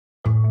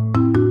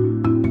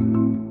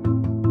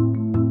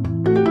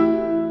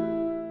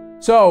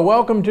So,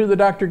 welcome to the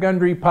Dr.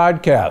 Gundry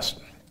Podcast.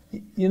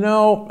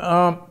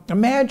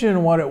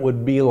 Imagine what it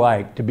would be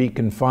like to be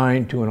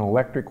confined to an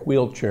electric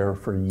wheelchair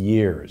for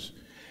years.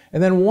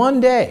 And then one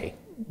day,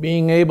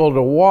 being able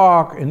to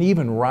walk and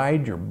even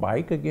ride your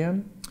bike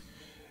again.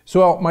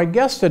 So, my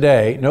guest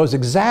today knows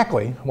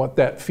exactly what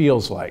that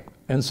feels like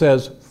and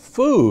says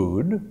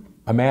food,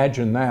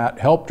 imagine that,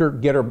 helped her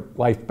get her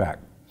life back.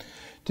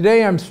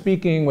 Today I'm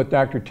speaking with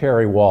Dr.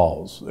 Terry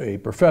Wahls, a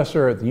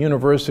professor at the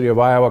University of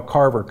Iowa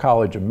Carver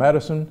College of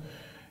Medicine,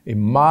 a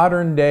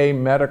modern-day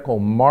medical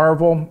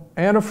marvel,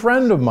 and a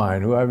friend of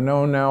mine who I've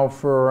known now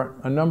for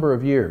a number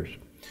of years.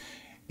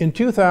 In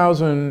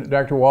 2000,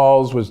 Dr.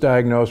 Wahls was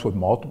diagnosed with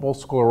multiple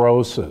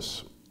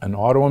sclerosis, an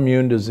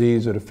autoimmune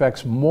disease that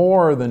affects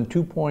more than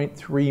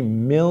 2.3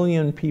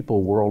 million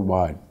people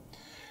worldwide.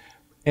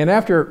 And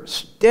after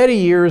steady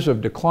years of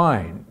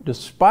decline,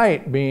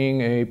 despite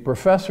being a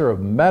professor of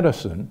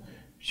medicine,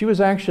 she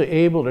was actually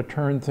able to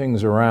turn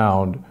things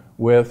around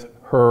with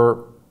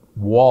her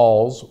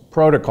Wahls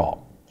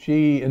protocol.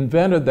 She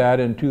invented that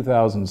in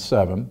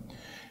 2007.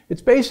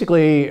 It's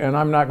basically, and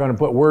I'm not going to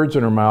put words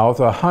in her mouth,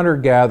 a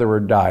hunter-gatherer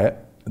diet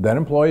that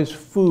employs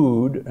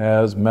food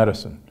as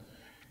medicine.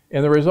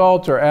 And the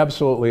results are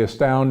absolutely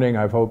astounding.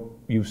 I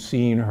hope you've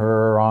seen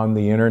her on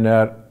the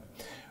internet.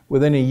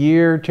 Within a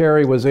year,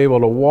 Terry was able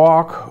to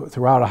walk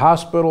throughout a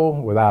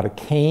hospital without a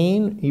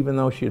cane, even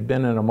though she had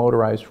been in a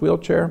motorized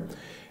wheelchair,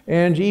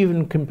 and she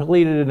even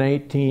completed an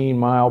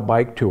 18-mile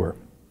bike tour.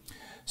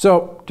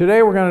 So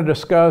today we're going to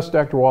discuss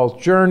Dr.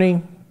 Wahls'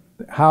 journey,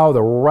 how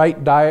the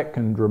right diet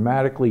can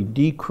dramatically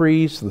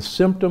decrease the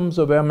symptoms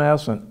of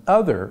MS and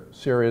other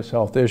serious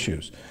health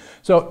issues.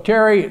 So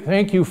Terry,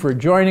 thank you for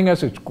joining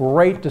us. It's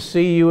great to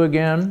see you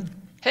again.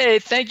 Hey,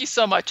 thank you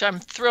so much. I'm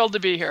thrilled to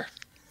be here.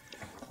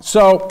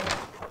 So,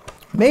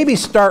 maybe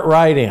start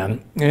right in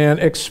and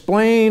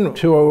explain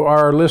to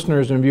our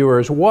listeners and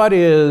viewers what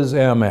is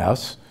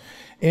MS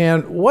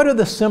and what do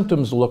the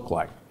symptoms look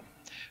like?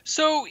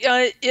 So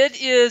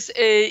it is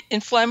an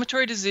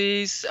inflammatory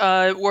disease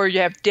where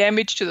you have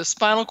damage to the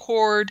spinal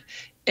cord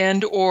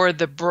and or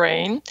the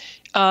brain.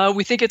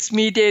 We think it's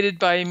mediated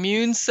by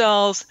immune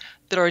cells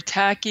that are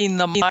attacking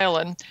the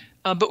myelin.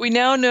 But we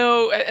now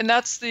know, and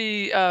that's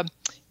the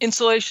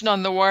insulation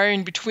on the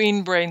wiring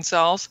between brain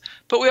cells,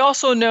 but we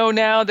also know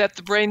now that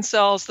the brain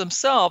cells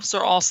themselves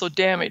are also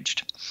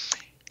damaged.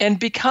 And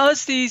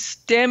because these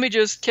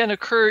damages can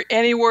occur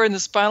anywhere in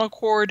the spinal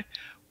cord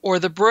or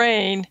the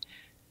brain,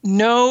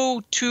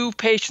 no two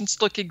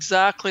patients look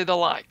exactly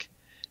alike.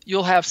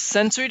 You'll have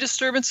sensory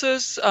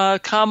disturbances,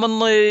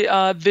 commonly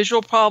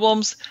visual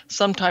problems,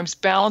 sometimes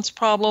balance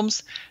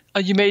problems.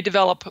 You may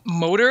develop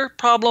motor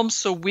problems,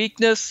 so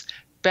weakness,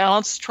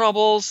 balance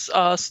troubles,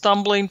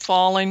 stumbling,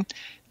 falling,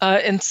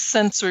 and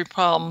sensory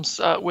problems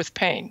with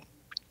pain.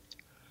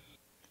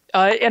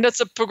 And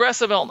it's a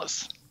progressive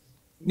illness.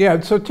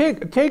 Yeah, so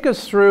take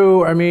us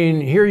through, I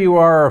mean, here you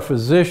are a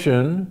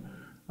physician.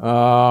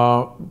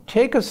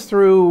 Take us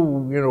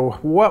through,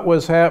 what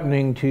was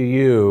happening to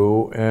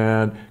you,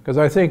 and because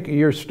I think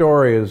your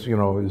story is,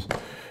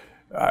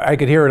 I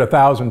could hear it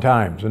 1,000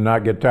 times and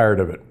not get tired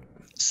of it.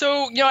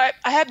 So, I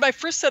had my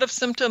first set of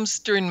symptoms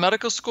during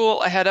medical school.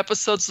 I had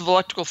episodes of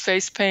electrical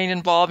face pain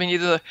involving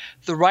either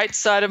the right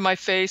side of my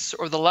face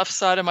or the left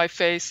side of my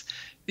face.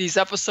 These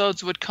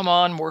episodes would come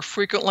on more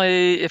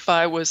frequently if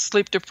I was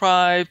sleep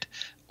deprived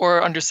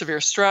or under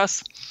severe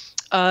stress.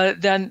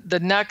 Then the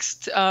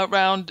next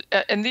round,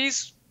 and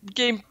these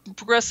became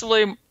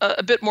progressively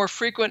a bit more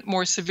frequent,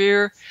 more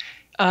severe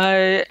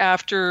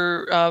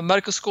after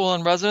medical school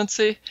and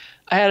residency.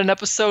 I had an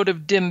episode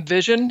of dim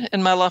vision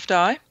in my left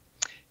eye.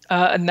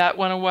 And that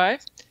went away.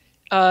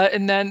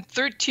 And then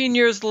 13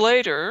 years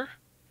later,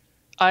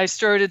 I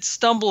started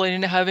stumbling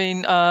and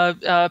having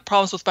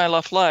problems with my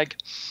left leg.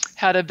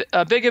 Had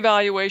a big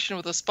evaluation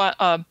with a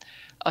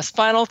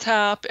spinal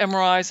tap,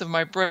 MRIs of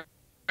my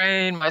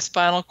brain, my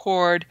spinal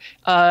cord,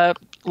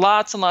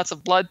 lots and lots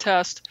of blood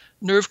tests,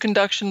 nerve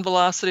conduction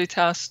velocity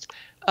test,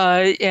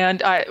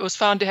 and I was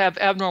found to have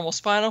abnormal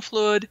spinal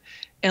fluid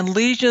and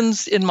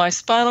lesions in my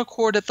spinal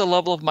cord at the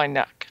level of my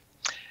neck.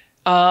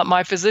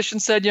 My physician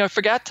said, I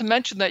forgot to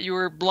mention that you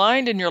were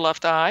blind in your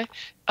left eye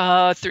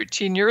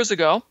 13 years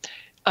ago.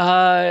 So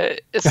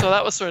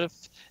that was sort of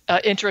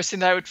interesting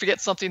that I would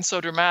forget something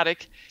so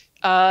dramatic.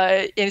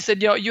 And he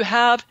said, you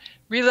have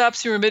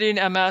relapsing remitting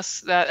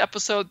MS. That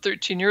episode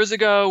 13 years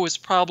ago was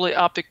probably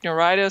optic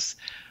neuritis.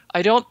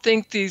 I don't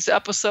think these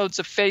episodes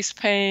of face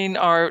pain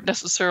are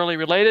necessarily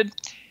related.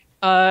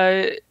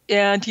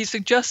 And he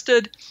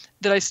suggested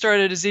that I start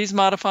a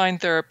disease-modifying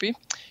therapy,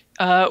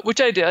 which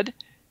I did.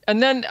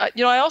 And then,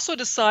 I also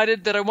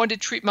decided that I wanted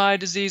to treat my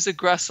disease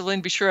aggressively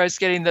and be sure I was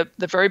getting the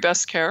very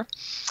best care.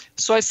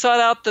 So I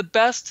sought out the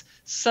best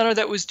center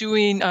that was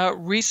doing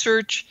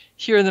research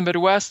here in the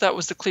Midwest. That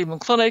was the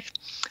Cleveland Clinic.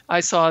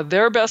 I saw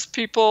their best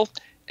people,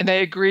 and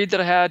they agreed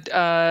that I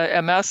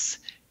had MS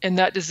and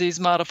that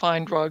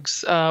disease-modifying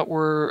drugs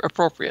were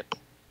appropriate.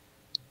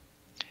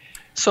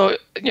 So,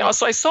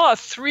 so I saw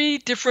 3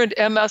 different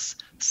MS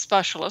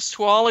specialists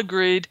who all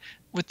agreed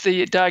with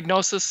the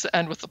diagnosis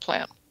and with the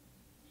plan.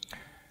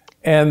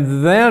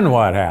 And then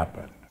what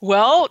happened?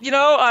 Well,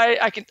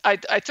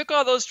 I took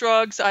all those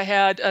drugs. I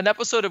had an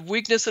episode of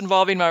weakness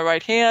involving my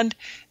right hand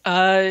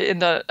in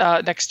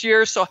the next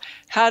year. So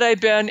had I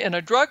been in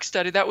a drug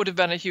study, that would have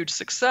been a huge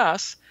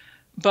success.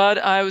 But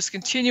I was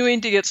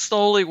continuing to get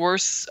slowly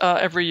worse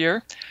every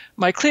year.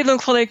 My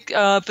Cleveland Clinic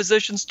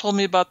physicians told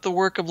me about the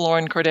work of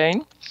Lauren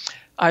Cordain.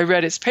 I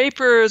read his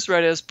papers,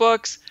 read his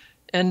books,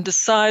 and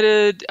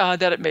decided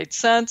that it made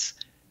sense.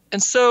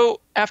 And so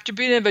after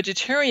being a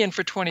vegetarian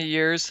for 20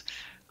 years,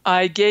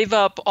 I gave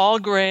up all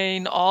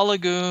grain, all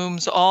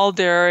legumes, all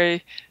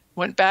dairy,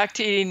 went back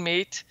to eating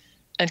meat,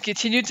 and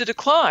continued to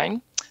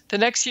decline. The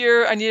next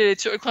year, I needed a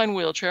to-recline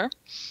wheelchair.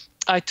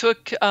 I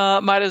took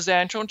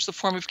mitoxantrone, which is a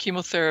form of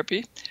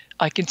chemotherapy.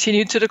 I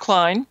continued to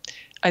decline.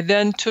 I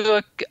then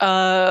took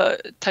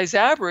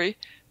tizabri,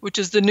 which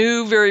is the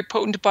new, very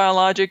potent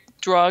biologic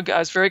drug. I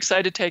was very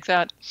excited to take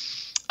that.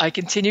 I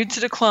continued to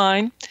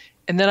decline,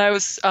 and then I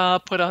was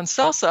put on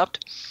Cellcept.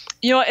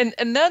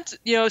 And that's,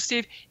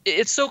 Steve,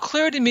 it's so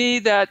clear to me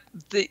that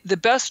the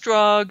best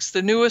drugs,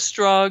 the newest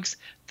drugs,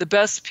 the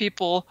best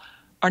people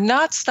are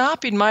not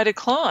stopping my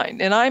decline.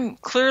 And I'm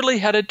clearly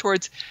headed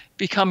towards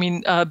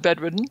becoming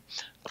bedridden,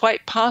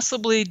 quite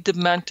possibly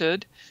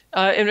demented.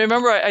 And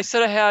remember, I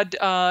said I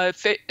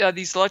had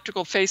these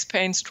electrical face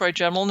pains,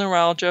 trigeminal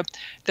neuralgia,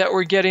 that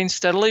were getting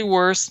steadily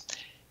worse.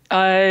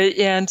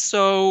 And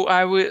so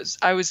I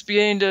was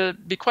beginning to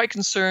be quite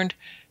concerned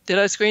that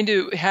I was going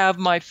to have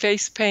my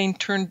face pain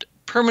turned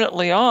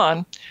permanently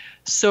on,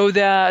 so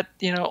that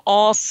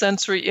all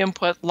sensory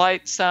input,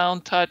 light,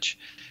 sound, touch,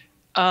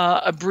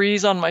 a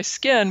breeze on my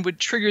skin would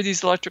trigger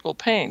these electrical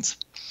pains.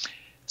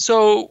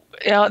 So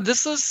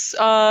this is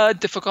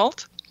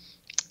difficult,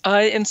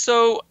 and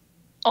so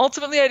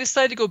ultimately I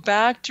decided to go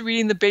back to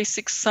reading the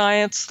basic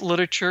science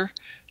literature,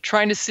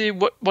 trying to see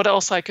what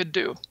else I could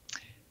do.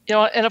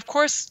 And of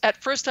course,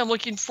 at first I'm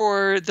looking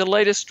for the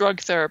latest drug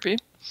therapy,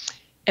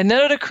 and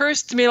then it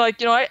occurs to me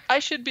I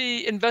should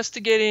be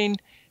investigating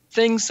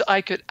things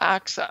I could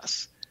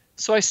access.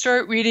 So I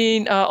start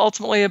reading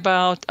ultimately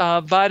about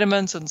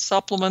vitamins and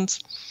supplements.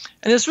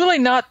 And there's really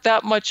not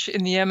that much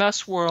in the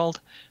MS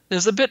world.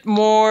 There's a bit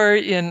more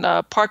in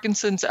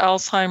Parkinson's,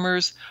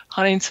 Alzheimer's,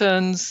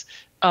 Huntington's,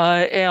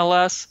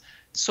 ALS.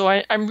 So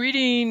I'm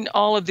reading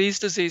all of these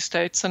disease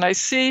states, and I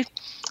see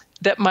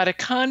that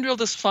mitochondrial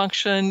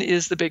dysfunction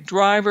is the big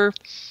driver.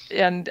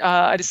 And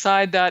I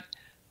decide that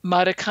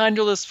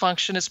mitochondrial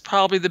dysfunction is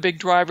probably the big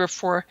driver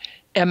for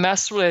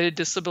MS-related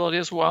disability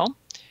as well.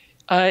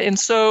 And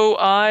so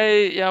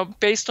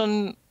based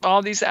on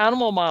all these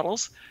animal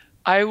models,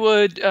 I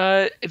would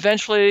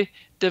eventually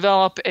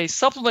develop a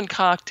supplement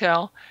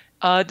cocktail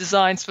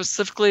designed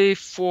specifically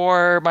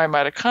for my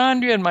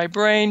mitochondria and my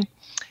brain.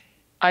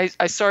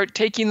 I start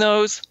taking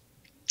those.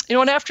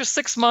 And after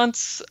 6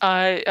 months,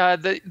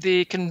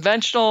 the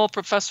conventional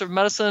professor of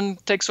medicine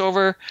takes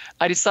over.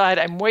 I decide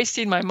I'm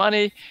wasting my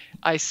money.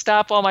 I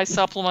stop all my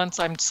supplements.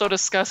 I'm so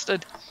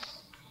disgusted.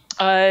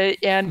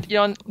 And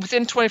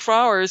within 24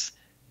 hours,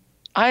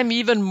 I'm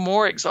even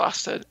more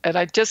exhausted, and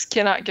I just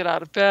cannot get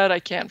out of bed. I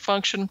can't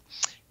function.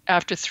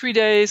 After 3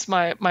 days,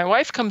 my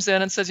wife comes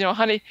in and says,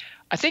 honey,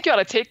 I think you ought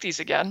to take these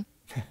again.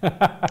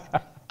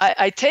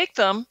 I take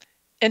them,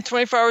 and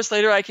 24 hours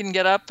later, I can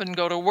get up and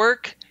go to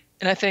work.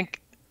 And I think,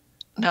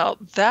 now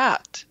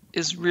that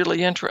is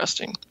really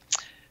interesting.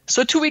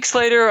 So 2 weeks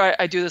later,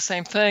 I do the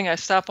same thing. I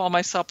stop all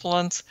my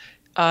supplements.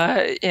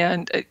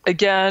 And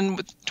again,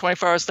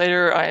 24 hours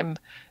later, I'm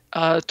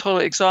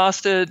totally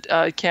exhausted.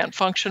 I can't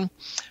function.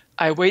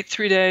 I wait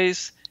 3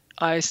 days.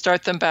 I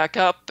start them back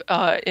up.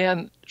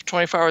 And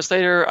 24 hours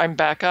later, I'm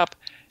back up.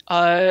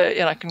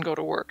 And I can go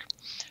to work.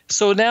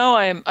 So now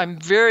I'm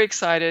very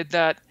excited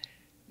that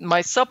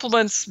my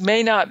supplements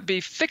may not be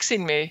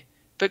fixing me,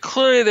 but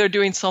clearly they're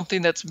doing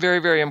something that's very,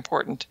 very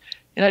important.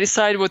 And I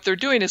decided what they're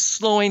doing is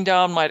slowing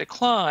down my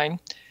decline.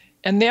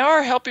 And they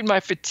are helping my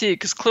fatigue,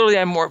 because clearly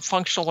I'm more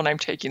functional when I'm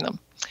taking them.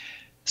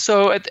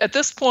 So at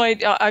this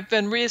point, I've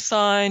been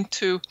reassigned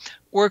to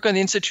work on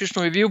the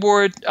Institutional Review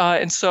Board.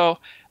 And so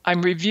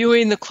I'm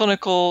reviewing the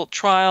clinical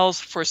trials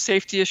for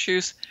safety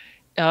issues.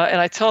 And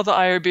I tell the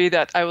IRB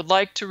that I would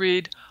like to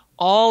read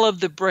all of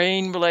the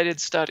brain-related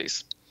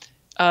studies.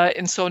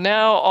 And so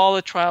now all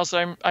the trials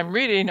that I'm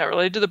reading are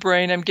related to the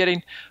brain. I'm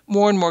getting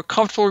more and more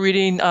comfortable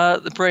reading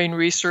the brain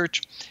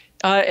research.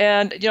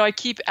 And I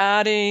keep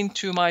adding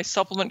to my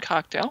supplement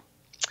cocktail.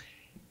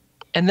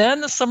 And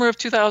then the summer of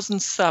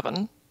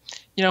 2007,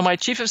 my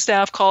chief of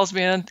staff calls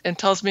me in and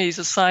tells me he's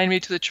assigned me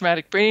to the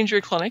Traumatic Brain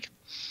Injury Clinic.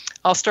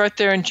 I'll start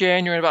there in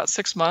January in about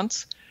 6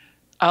 months.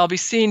 I'll be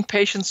seeing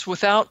patients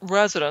without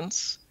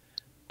residents,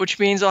 which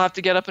means I'll have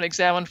to get up and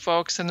examine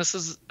folks. And this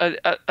is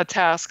a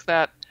task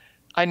that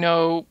I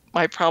know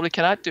I probably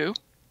cannot do.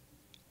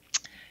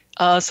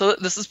 So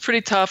this is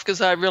pretty tough,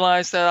 because I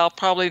realize that I'll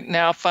probably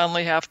now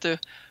finally have to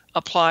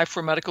apply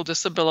for medical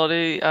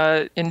disability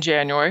in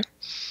January.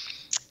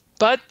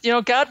 But,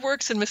 God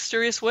works in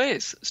mysterious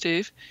ways,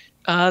 Steve.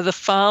 The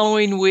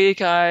following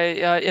week,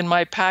 in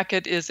my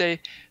packet is a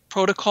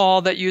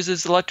protocol that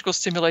uses electrical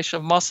stimulation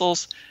of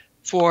muscles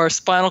for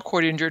spinal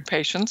cord injured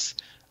patients.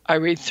 I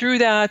read through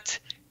that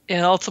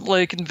and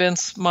ultimately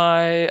convince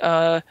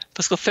my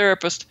physical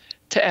therapist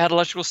to add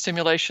electrical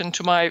stimulation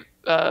to my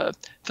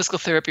physical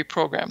therapy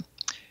program.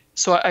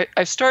 So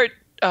I start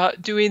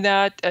doing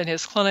that in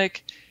his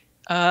clinic,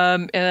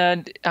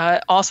 and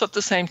also at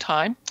the same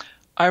time,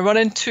 I run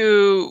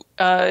into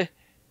the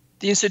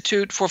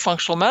Institute for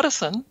Functional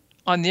Medicine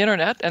on the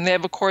internet, and they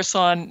have a course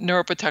on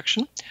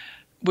neuroprotection,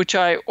 which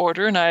I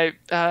order, and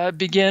I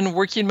begin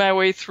working my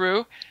way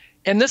through.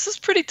 And this is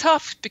pretty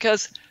tough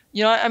because,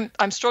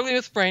 I'm struggling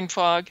with brain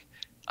fog.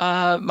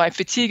 My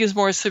fatigue is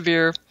more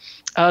severe.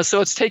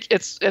 So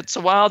it's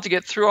a while to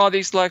get through all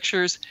these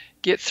lectures,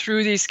 get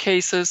through these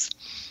cases.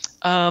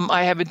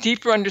 I have a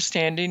deeper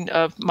understanding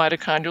of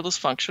mitochondrial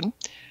dysfunction.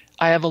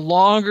 I have a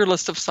longer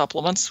list of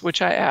supplements,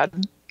 which I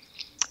add.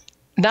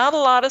 Not a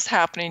lot is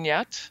happening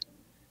yet.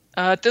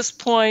 At this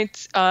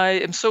point,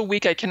 I am so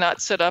weak I cannot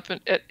sit up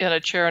in a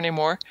chair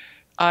anymore.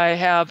 I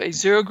have a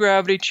zero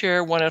gravity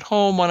chair, one at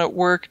home, one at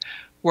work,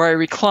 where I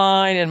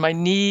recline and my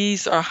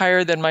knees are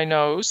higher than my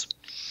nose.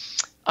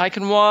 I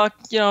can walk,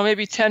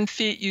 maybe 10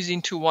 feet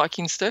using 2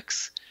 walking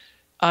sticks.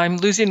 I'm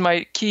losing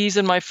my keys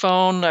and my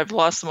phone. I've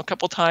lost them a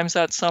couple times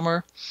that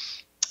summer,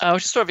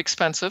 which is sort of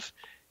expensive.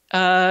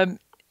 And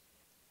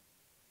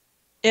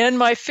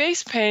my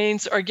face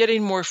pains are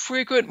getting more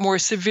frequent, more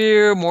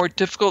severe, more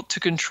difficult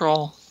to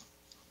control.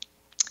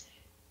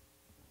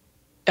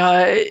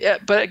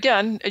 But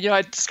again,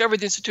 I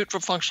discovered the Institute for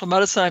Functional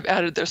Medicine. I've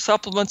added their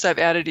supplements. I've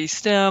added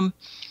eStem.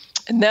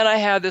 And then I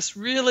had this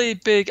really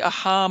big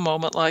aha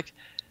moment, like,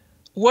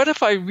 what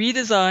if I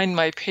redesign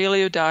my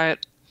paleo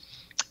diet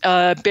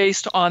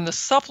based on the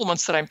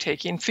supplements that I'm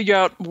taking, figure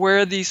out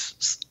where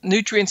these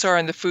nutrients are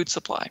in the food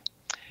supply?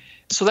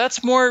 So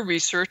that's more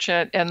research,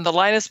 and the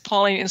Linus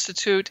Pauling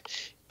Institute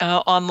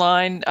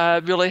online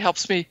really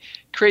helps me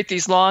create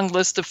these long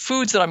lists of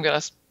foods that I'm going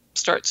to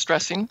start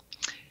stressing.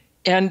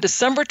 And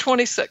December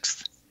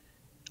 26th,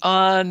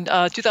 on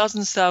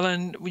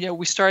 2007,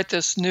 we start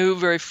this new,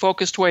 very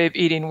focused way of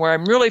eating, where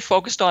I'm really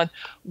focused on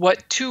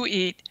what to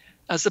eat,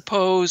 as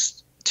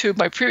opposed to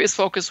my previous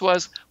focus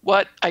was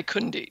what I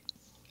couldn't eat.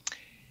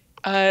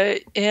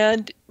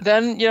 And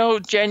then,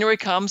 January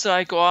comes and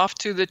I go off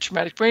to the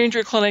traumatic brain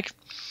injury clinic.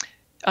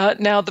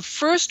 Now, the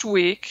first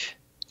week,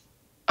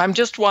 I'm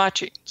just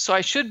watching, so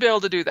I should be able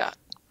to do that.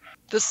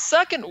 The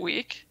second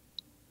week,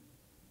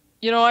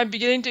 I'm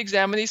beginning to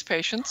examine these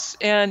patients,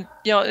 and,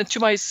 and to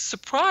my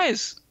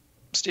surprise,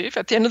 Steve,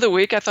 at the end of the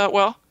week, I thought,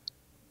 well,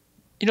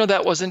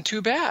 that wasn't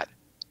too bad.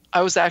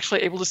 I was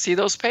actually able to see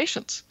those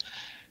patients.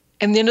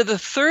 And the end of the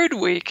third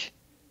week,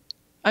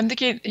 I'm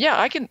thinking, yeah,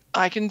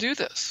 I can do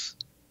this.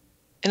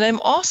 And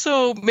I'm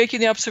also making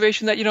the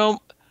observation that,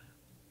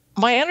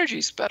 my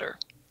energy's better.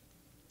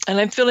 And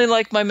I'm feeling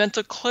like my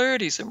mental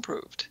clarity's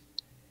improved.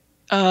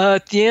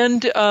 At the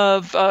end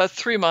of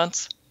 3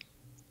 months,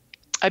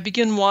 I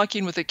begin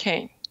walking with a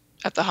cane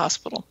at the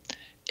hospital.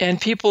 And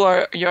people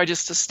are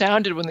just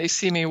astounded when they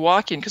see me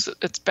walking, because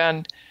it's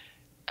been,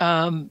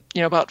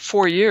 about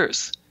 4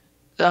 years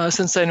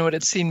since anyone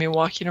had seen me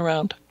walking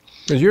around.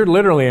 Because you're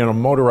literally in a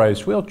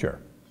motorized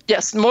wheelchair.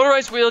 Yes,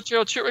 motorized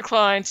wheelchair, tilt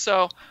reclined.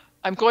 So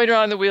I'm going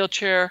around in the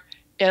wheelchair,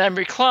 and I'm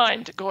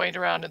reclined going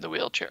around in the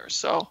wheelchair.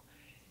 So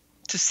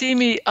to see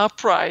me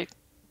upright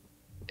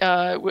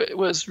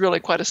was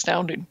really quite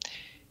astounding.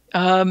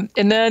 And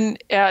then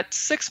at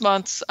 6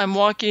 months, I'm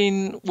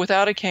walking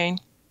without a cane.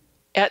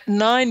 At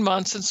 9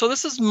 months, and so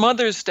this is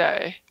Mother's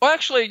Day. Well,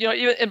 actually,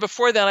 even and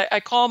before that, I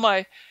call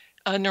my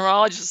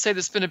neurologist and say,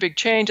 there's been a big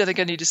change. I think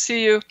I need to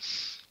see you.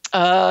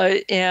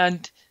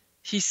 And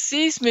he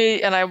sees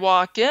me, and I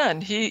walk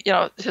in.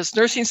 His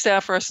nursing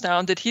staff are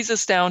astounded. He's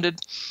astounded.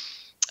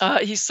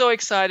 He's so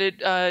excited.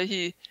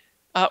 He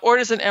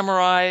orders an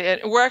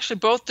MRI, and we're actually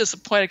both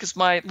disappointed because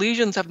my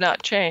lesions have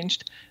not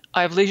changed.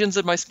 I have lesions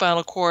in my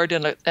spinal cord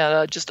and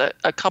just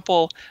a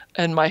couple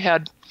in my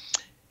head.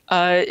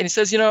 And he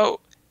says,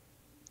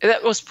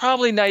 that was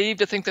probably naive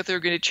to think that they're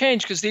going to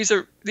change, because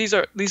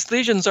these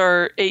lesions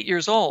are 8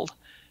 years old,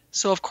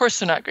 so of course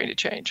they're not going to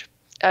change.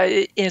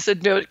 And he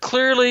said, no,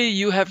 clearly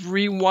you have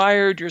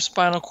rewired your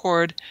spinal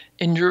cord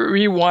and you're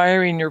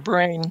rewiring your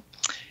brain.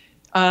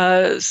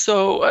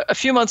 So a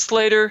few months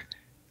later,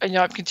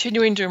 I'm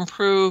continuing to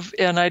improve,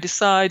 and I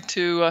decide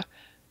to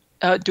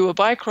do a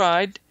bike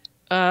ride.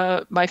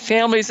 My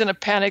family's in a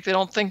panic. They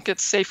don't think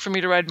it's safe for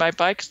me to ride my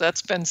bike, so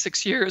that's been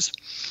 6 years.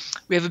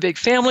 We have a big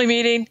family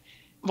meeting.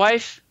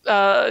 Wife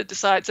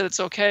decides that it's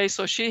okay,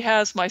 so she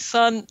has my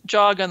son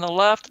jog on the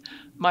left,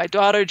 my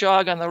daughter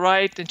jog on the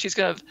right, and she's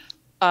going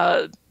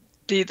to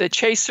be the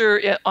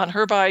chaser on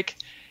her bike,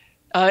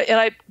 and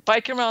I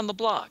bike around the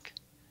block.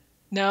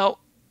 Now,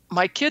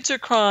 my kids are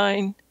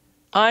crying,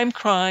 I'm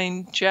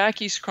crying,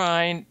 Jackie's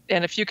crying,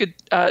 and if you could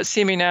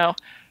see me now,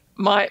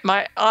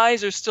 my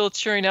eyes are still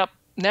tearing up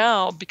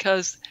now,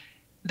 because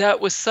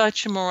that was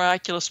such a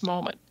miraculous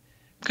moment.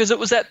 Because it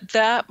was at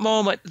that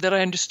moment that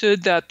I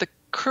understood that the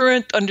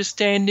current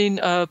understanding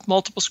of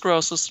multiple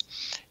sclerosis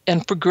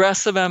and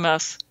progressive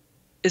MS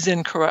is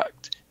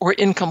incorrect or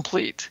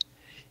incomplete,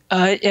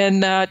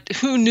 and that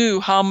who knew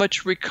how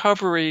much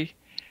recovery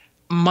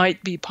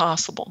might be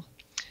possible.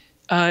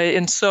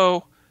 And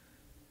so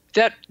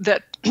that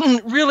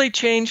really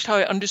changed how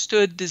I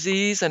understood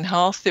disease and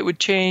health. It would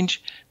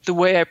change the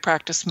way I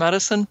practice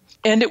medicine,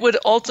 and it would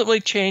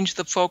ultimately change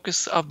the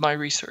focus of my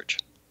research.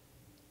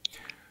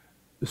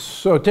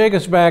 So take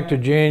us back to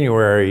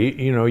January.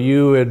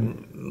 You had,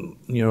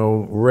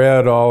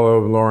 read all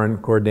of Lauren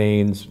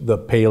Cordain's The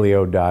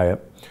Paleo Diet,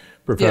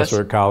 professor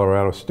Yes. at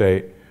Colorado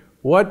State.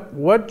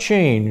 What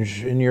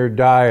change in your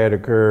diet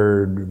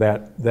occurred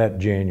that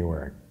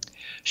January?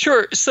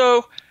 Sure.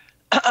 So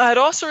I'd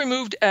also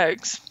removed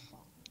eggs.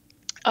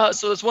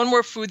 So there's one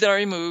more food that I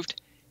removed,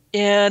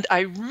 and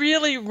I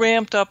really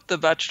ramped up the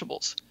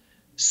vegetables.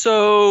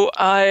 So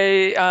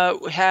I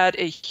had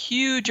a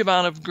huge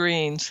amount of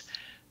greens.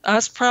 I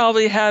was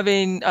probably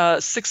having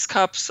 6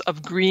 cups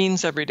of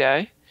greens every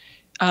day.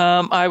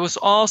 I was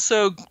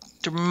also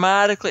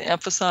dramatically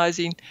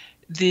emphasizing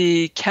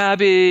the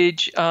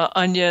cabbage,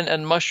 onion,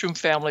 and mushroom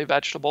family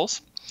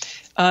vegetables.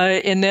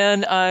 And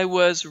then I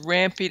was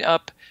ramping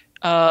up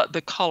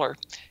the color,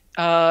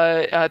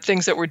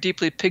 things that were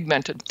deeply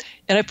pigmented.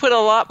 And I put a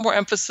lot more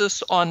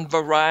emphasis on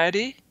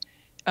variety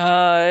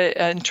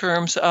in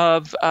terms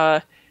of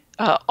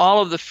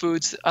all of the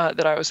foods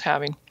that I was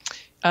having.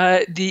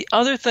 The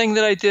other thing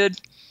that I did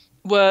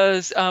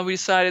was we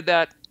decided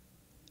that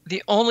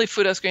the only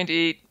food I was going to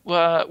eat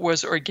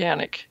was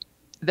organic.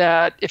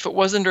 That if it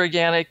wasn't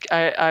organic,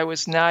 I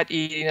was not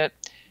eating it.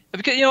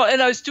 Because,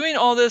 and I was doing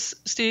all this,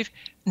 Steve,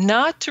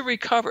 not to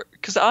recover.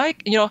 Because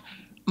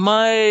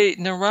my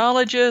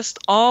neurologist,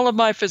 all of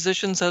my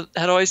physicians had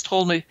always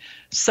told me,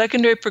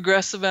 secondary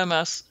progressive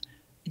MS,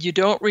 you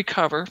don't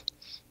recover.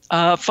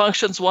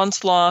 Functions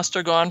once lost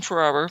are gone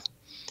forever.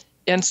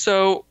 And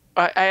so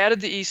I added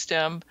the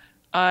E-stem.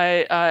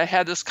 I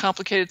had this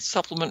complicated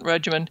supplement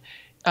regimen.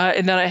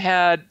 And then I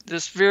had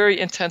this very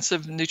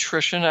intensive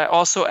nutrition. I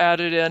also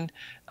added in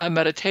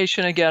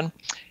meditation again.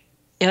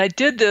 And I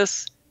did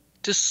this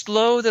to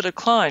slow the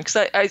decline. Because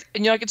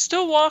I could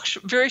still walk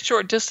very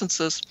short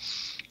distances.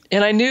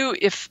 And I knew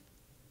if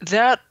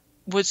that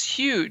was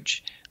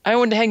huge, I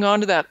wanted to hang on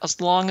to that as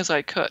long as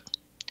I could.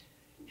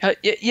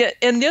 Yeah,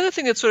 and the other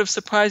thing that's sort of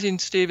surprising,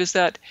 Steve, is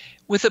that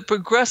with a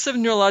progressive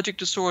neurologic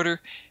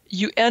disorder,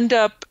 you end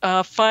up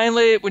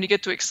finally, when you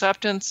get to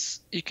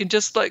acceptance, you can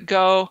just let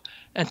go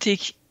and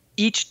take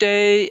each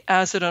day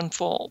as it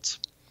unfolds.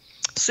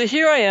 So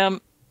here I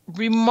am,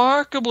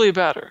 remarkably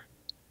better.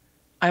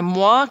 I'm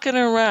walking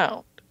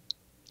around.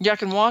 Yeah, I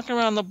can walk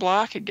around the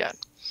block again.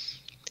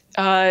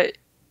 But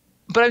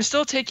I'm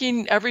still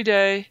taking every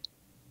day,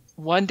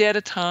 one day at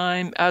a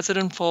time, as it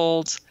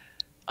unfolds.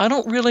 I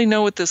don't really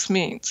know what this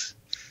means.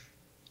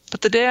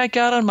 But the day I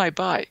got on my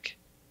bike,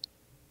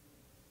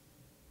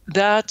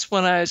 that's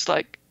when I was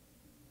like,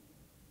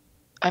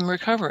 I'm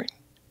recovering.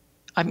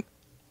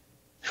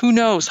 Who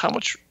knows how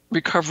much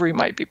recovery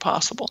might be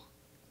possible.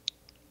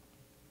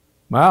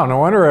 Wow, no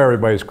wonder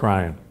everybody's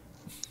crying.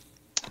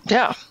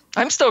 Yeah,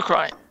 I'm still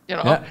crying.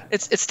 Yeah.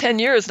 It's 10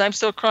 years and I'm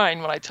still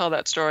crying when I tell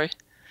that story.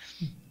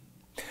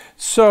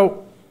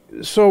 So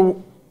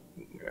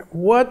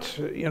what,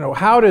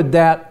 how did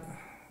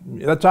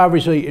that's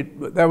obviously,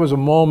 that was a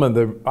moment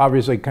that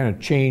obviously kind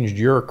of changed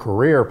your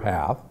career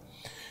path.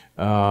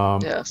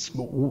 Yes.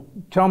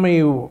 Tell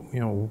me,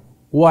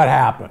 what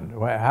happened?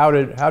 How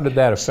did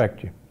that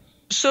affect you?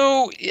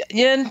 So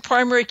in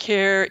primary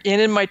care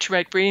and in my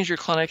traumatic brain injury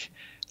clinic,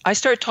 I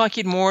started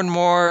talking more and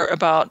more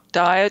about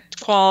diet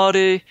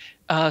quality,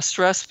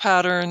 stress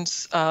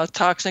patterns,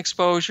 toxin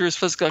exposures,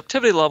 physical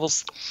activity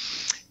levels,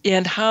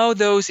 and how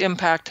those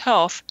impact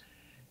health,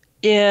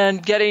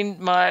 and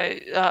getting my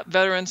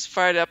veterans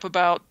fired up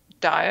about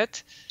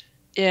diet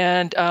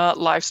and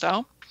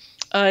lifestyle.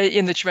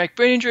 In the traumatic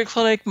brain injury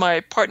clinic,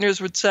 my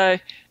partners would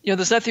say,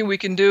 there's nothing we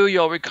can do,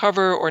 you'll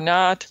recover or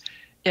not.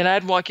 And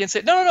I'd walk in and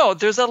say, no,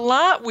 there's a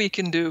lot we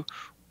can do.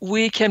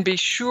 We can be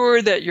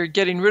sure that you're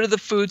getting rid of the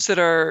foods that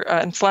are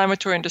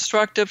inflammatory and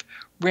destructive,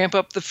 ramp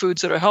up the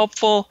foods that are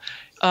helpful,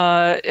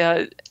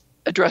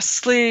 address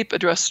sleep,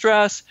 address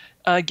stress,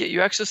 get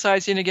you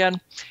exercising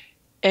again.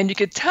 And you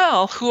could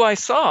tell who I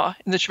saw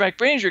in the traumatic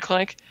brain injury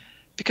clinic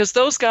because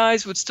those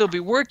guys would still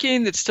be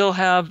working, they'd still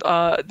have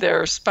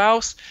their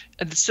spouse,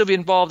 and they'd still be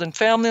involved in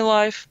family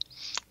life,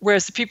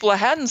 whereas the people I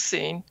hadn't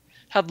seen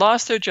had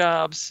lost their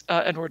jobs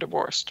and were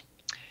divorced.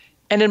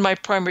 And in my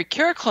primary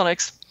care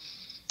clinics,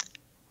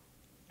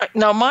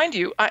 now mind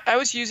you, I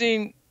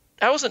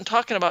wasn't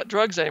talking about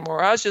drugs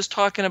anymore. I was just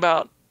talking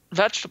about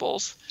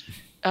vegetables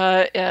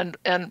and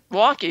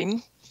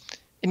walking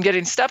and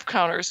getting step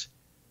counters.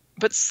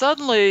 But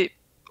suddenly,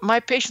 my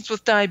patients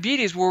with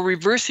diabetes were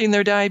reversing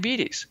their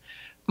diabetes.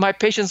 My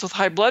patients with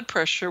high blood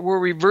pressure were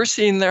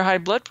reversing their high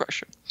blood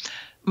pressure.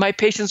 My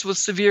patients with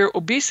severe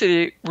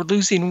obesity were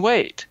losing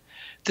weight.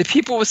 The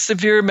people with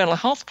severe mental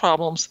health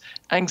problems,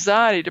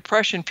 anxiety,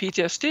 depression,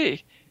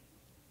 PTSD,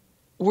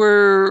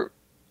 were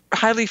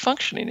highly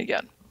functioning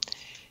again.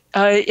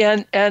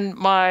 And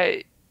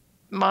my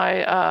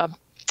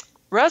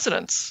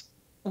residents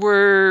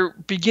were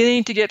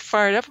beginning to get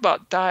fired up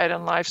about diet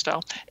and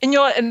lifestyle.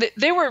 And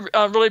they were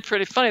really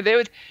pretty funny.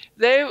 And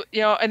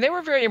they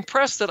were very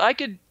impressed that I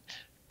could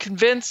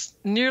convince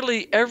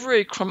nearly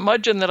every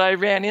curmudgeon that I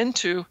ran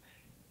into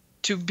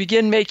to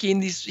begin making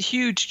these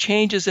huge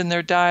changes in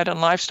their diet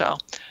and lifestyle.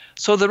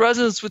 So the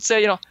residents would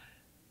say,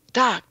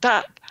 Doc,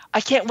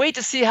 I can't wait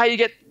to see how you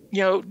get,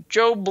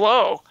 Joe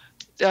Blow,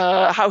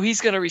 how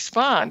he's going to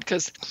respond,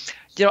 because,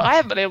 I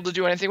haven't been able to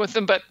do anything with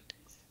him.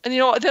 And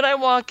then I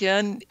walk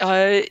in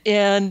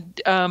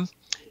and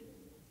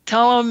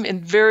tell them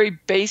in very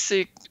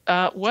basic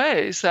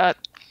ways that,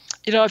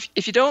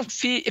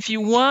 if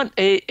you want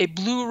a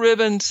blue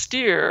ribbon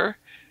steer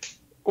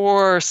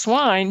or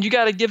swine, you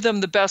got to give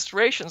them the best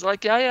rations.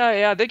 Like,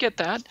 yeah, they get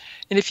that.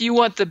 And if you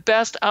want the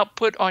best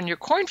output on your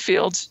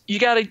cornfields, you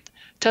got to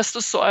test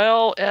the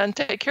soil and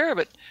take care of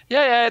it.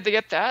 Yeah, they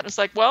get that. It's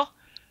like, well,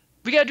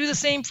 we got to do the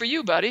same for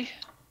you, buddy.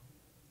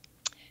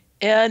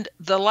 And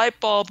the light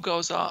bulb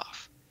goes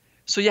off.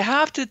 So you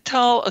have to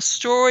tell a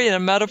story and a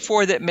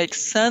metaphor that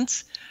makes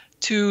sense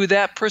to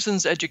that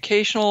person's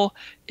educational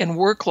and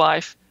work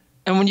life.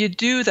 And when you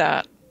do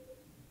that,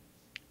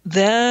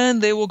 then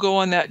they will go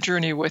on that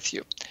journey with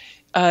you.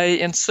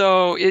 And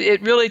so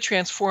it really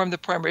transformed the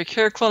primary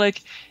care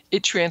clinic.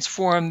 It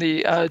transformed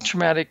the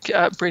traumatic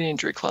brain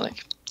injury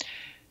clinic.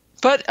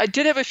 But I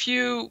did have a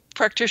few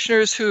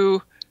practitioners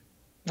who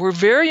were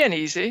very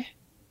uneasy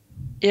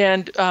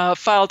and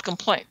filed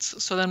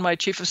complaints. So then my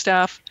chief of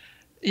staff,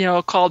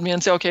 called me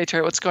and said, okay,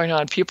 Terry, what's going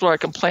on? People are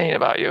complaining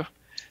about you.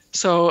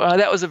 So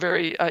that was a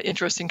very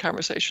interesting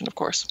conversation, of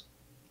course.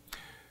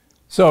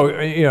 So,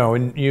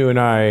 and you and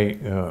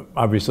I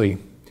obviously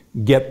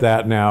get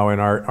that now in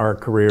our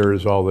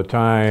careers all the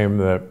time,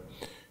 that,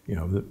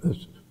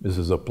 this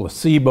is a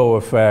placebo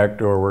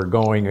effect, or we're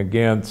going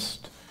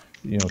against,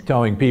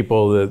 telling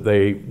people that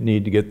they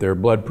need to get their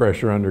blood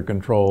pressure under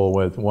control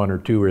with 1 or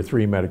 2 or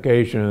 3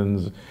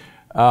 medications.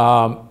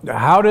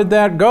 How did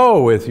that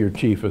go with your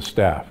chief of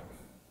staff?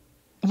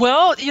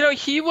 Well,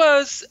 he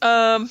was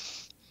a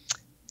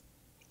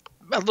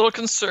little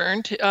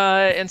concerned,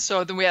 and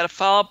so then we had a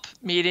follow-up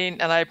meeting,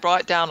 and I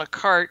brought down a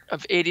cart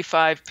of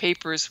 85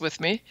 papers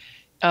with me,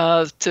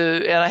 and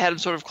I had them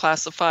sort of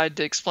classified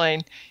to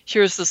explain,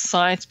 here's the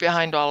science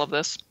behind all of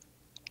this.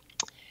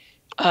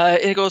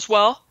 And he goes,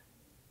 well,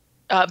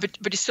 but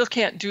you still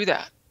can't do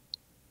that.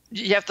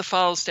 You have to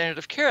follow the standard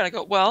of care. And I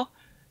go, well,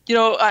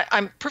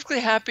 I'm perfectly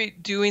happy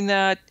doing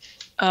that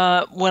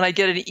when I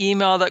get an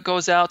email that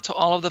goes out to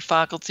all of the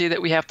faculty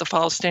that we have to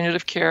follow standard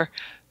of care,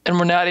 and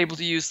we're not able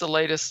to use the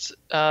latest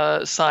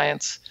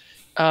science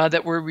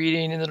that we're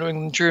reading in the New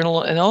England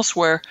Journal and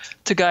elsewhere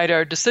to guide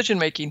our decision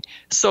making.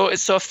 So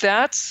if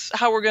that's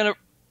how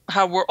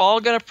we're all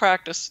gonna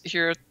practice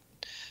here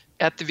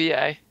at the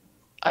VA,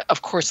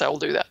 of course I will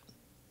do that.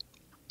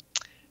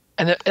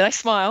 And I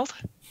smiled.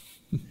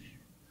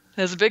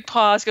 There's a big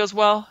pause. Goes,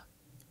 well,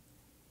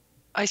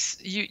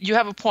 you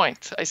have a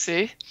point, I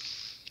see.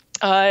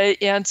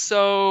 And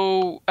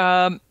so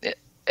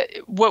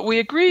what we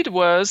agreed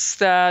was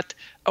that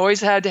I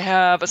always had to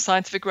have a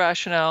scientific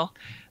rationale.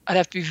 I'd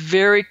have to be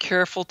very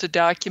careful to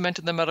document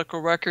in the medical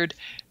record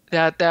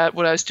that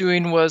what I was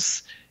doing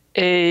was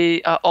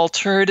a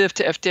alternative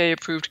to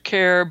FDA-approved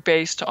care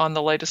based on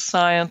the latest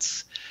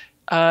science.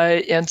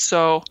 And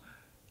so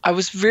I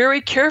was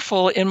very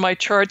careful in my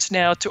charts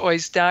now to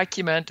always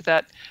document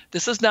that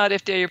this is not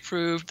FDA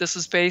approved. This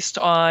is based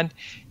on,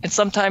 and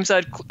sometimes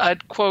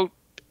I'd quote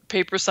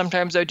papers.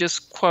 Sometimes I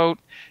just quote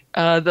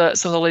some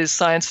of the latest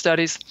science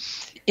studies.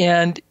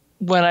 And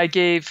when I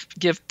give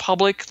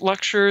public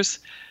lectures,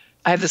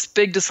 I have this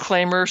big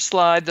disclaimer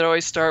slide that I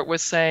always start with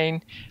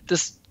saying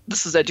this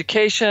is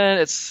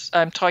education.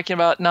 I'm talking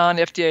about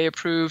non-FDA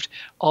approved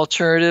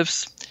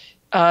alternatives,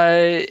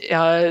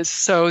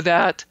 so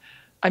that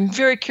I'm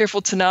very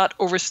careful to not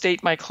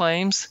overstate my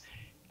claims,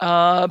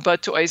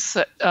 but to always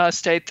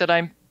state that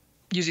I'm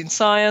using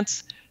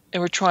science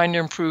and we're trying to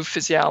improve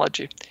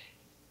physiology.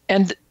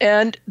 And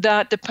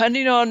that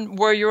depending on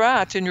where you're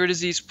at in your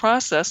disease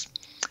process,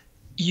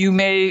 you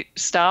may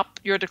stop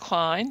your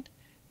decline,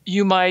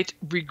 you might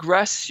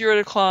regress your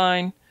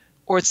decline,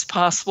 or it's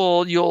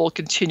possible you'll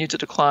continue to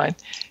decline.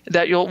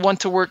 That you'll want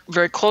to work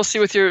very closely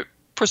with your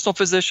personal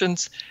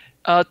physicians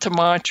to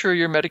monitor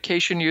your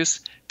medication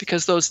use,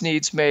 because those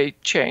needs may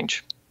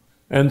change.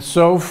 And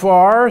so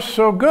far,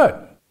 so good.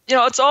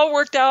 It's all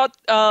worked out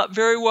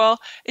very well.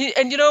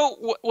 And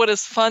what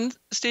is fun,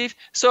 Steve?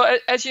 So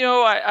as you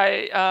know,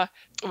 I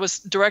was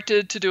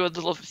directed to do a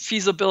little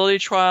feasibility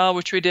trial,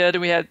 which we did,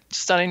 and we had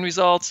stunning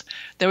results.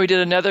 Then we did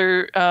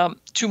another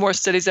 2 more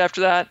studies after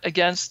that,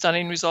 again,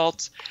 stunning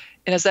results.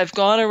 And as I've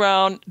gone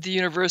around the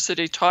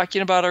university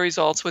talking about our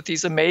results with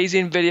these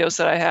amazing videos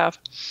that I have,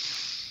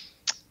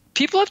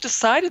 people have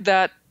decided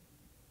that,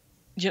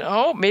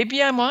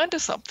 maybe I'm onto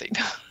something.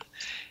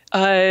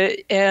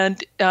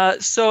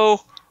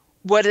 So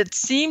what had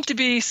seemed to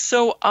be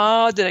so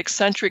odd and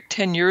eccentric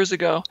 10 years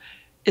ago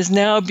is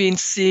now being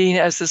seen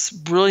as this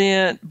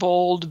brilliant,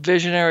 bold,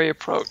 visionary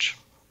approach.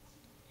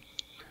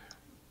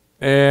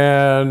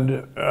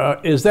 And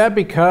is that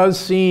because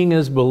seeing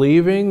is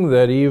believing,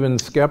 that even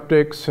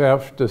skeptics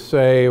have to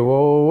say,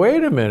 well,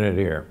 wait a minute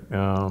here.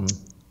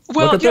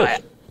 Look at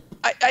this.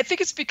 I think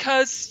it's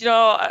because,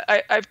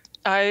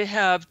 I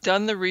have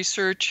done the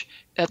research.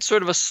 It's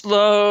sort of a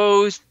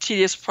slow,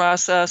 tedious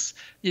process.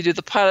 You do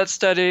the pilot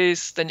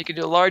studies, then you can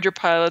do larger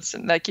pilots,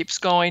 and that keeps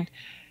going.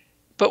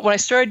 But when I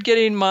started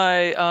getting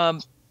my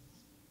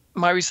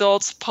my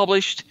results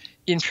published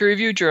in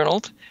peer-reviewed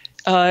journals,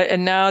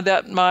 and now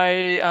that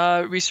my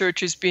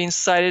research is being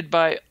cited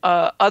by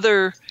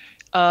other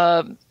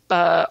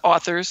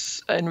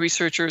authors and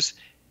researchers,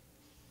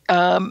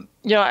 I'm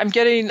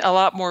getting a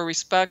lot more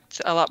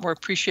respect, a lot more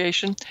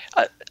appreciation.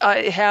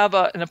 I have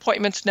an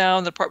appointment now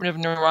in the Department of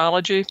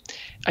Neurology.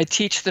 I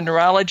teach the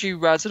neurology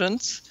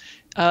residents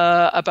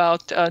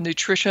about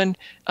nutrition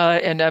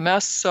and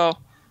MS. So,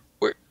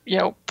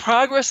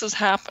 progress has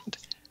happened,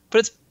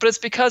 but it's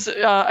because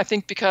I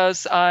think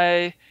because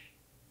I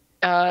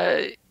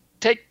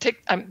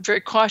I'm very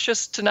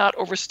cautious to not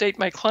overstate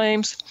my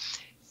claims,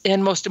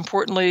 and most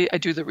importantly, I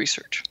do the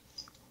research.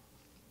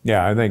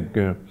 Yeah, I think.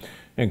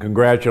 And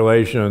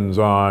congratulations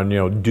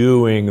on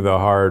doing the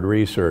hard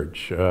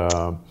research.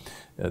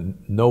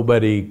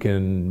 Nobody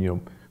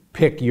can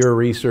pick your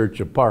research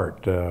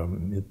apart.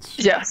 It's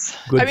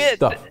good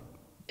stuff.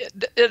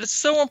 It's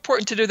so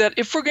important to do that.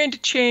 If we're going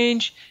to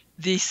change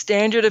the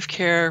standard of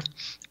care,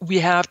 we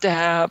have to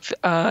have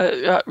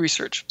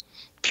research,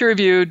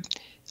 peer-reviewed,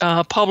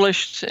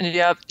 published, and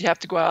you have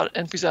to go out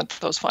and present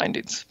those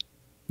findings.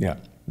 Yeah,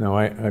 no,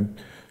 I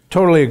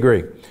totally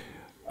agree.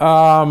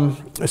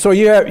 So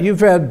you've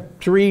had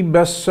 3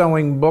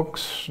 best-selling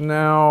books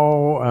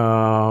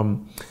now.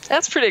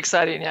 That's pretty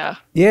exciting, yeah.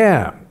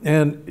 Yeah,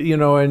 and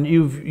and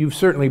you've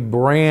certainly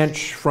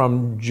branched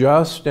from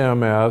just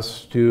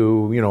MS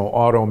to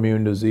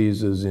autoimmune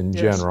diseases in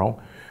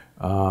general.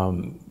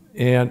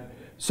 And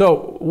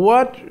so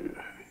what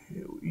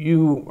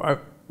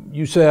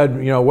you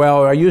said,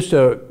 well,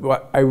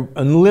 I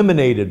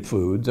eliminated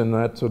foods, and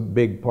that's a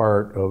big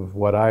part of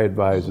what I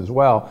advise as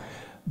well.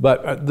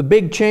 But the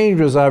big change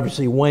was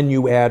obviously when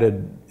you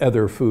added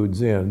other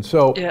foods in.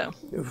 So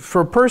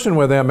for a person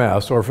with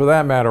MS, or for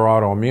that matter,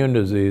 autoimmune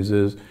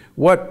diseases,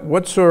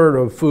 what sort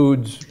of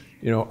foods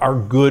are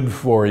good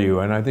for you?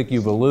 And I think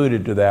you've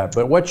alluded to that,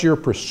 but what's your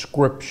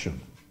prescription?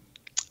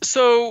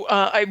 So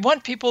I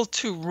want people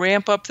to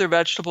ramp up their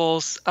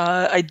vegetables,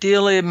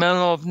 ideally a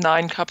minimum of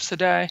 9 cups a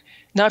day.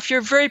 Now, if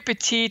you're very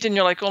petite and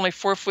you're like only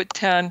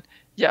 4'10",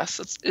 yes,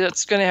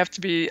 it's going to have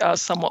to be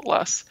somewhat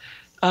less.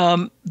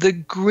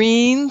 The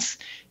greens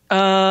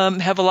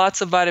have lots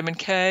of vitamin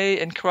K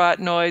and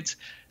carotenoids,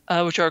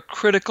 which are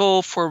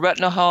critical for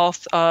retinal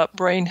health,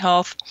 brain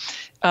health.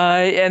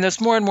 And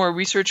there's more and more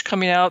research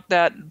coming out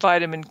that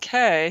vitamin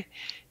K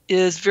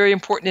is very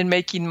important in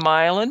making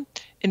myelin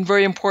and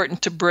very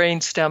important to brain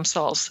stem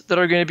cells that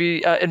are going to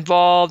be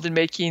involved in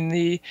making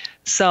the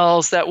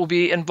cells that will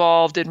be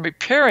involved in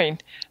repairing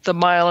the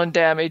myelin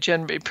damage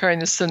and repairing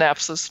the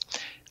synapses.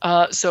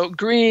 So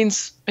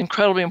greens,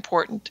 incredibly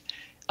important.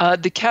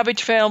 The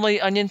cabbage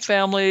family, onion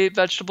family,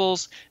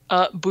 vegetables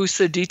boost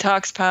the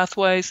detox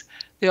pathways.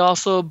 They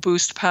also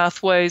boost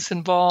pathways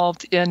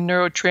involved in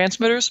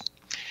neurotransmitters.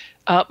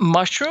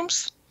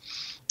 Mushrooms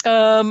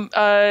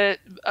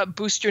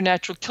boost your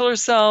natural killer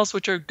cells,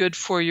 which are good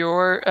for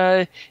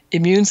your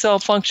immune cell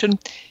function.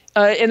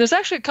 And there's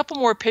actually a couple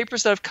more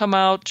papers that have come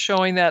out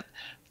showing that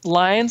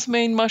lion's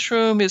mane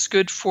mushroom is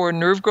good for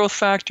nerve growth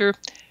factor.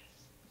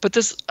 But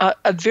this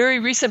a very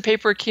recent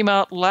paper came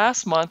out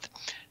last month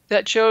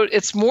that showed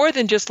it's more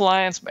than just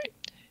lion's mane,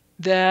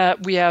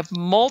 that we have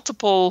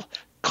multiple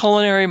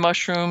culinary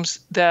mushrooms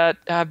that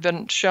have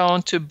been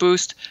shown to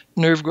boost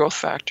nerve growth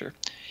factor.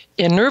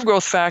 And nerve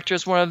growth factor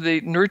is one of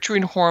the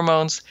nurturing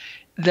hormones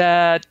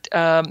that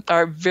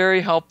are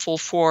very helpful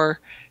for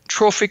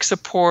trophic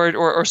support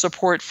or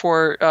support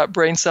for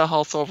brain cell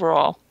health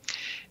overall.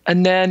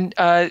 And then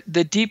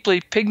the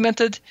deeply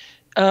pigmented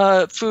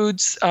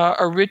foods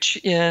are rich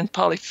in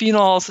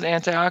polyphenols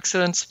and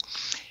antioxidants.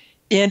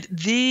 And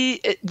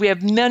we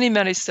have many,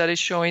 many studies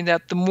showing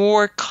that the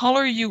more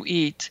color you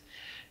eat,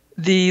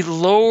 the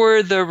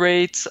lower the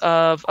rates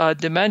of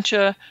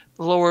dementia,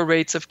 lower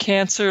rates of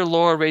cancer,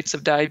 lower rates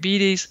of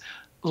diabetes,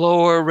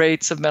 lower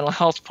rates of mental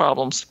health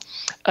problems.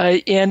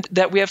 And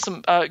that we have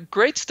some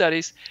great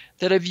studies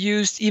that have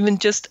used even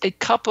just a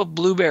cup of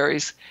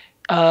blueberries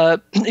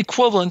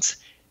equivalents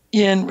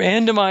in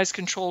randomized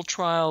controlled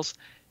trials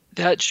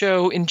that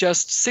show in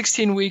just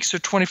 16 weeks or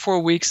 24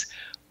 weeks,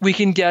 we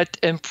can get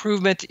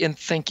improvement in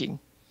thinking.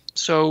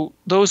 So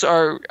those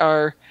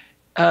are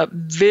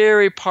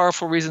very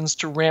powerful reasons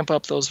to ramp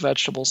up those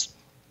vegetables.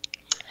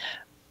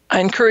 I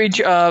encourage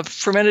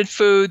fermented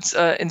foods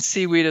and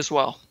seaweed as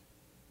well.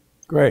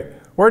 Great.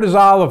 Where does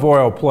olive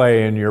oil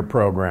play in your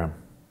program?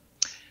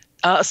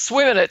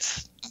 Swim in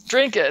it,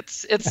 drink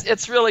it.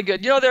 It's really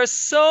good. There are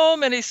so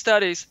many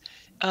studies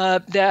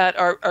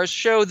that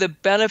show the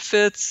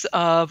benefits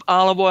of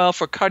olive oil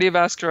for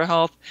cardiovascular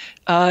health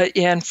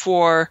and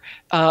for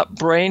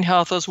brain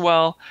health as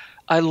well.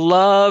 I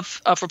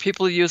love for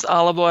people to use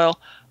olive oil.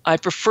 I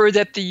prefer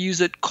that they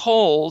use it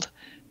cold,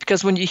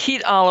 because when you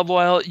heat olive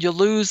oil, you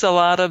lose a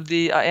lot of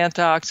the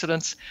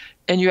antioxidants,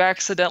 and you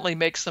accidentally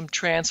make some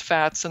trans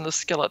fats in the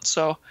skillet.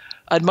 So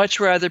I'd much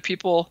rather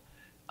people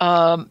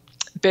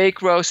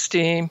bake, roast,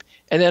 steam,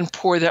 and then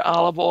pour their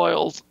olive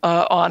oil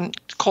on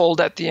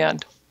cold at the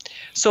end.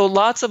 So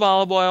lots of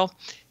olive oil.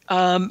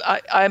 I'm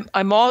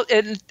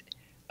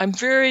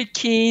very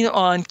keen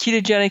on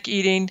ketogenic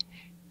eating.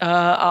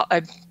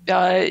 I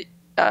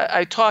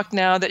talk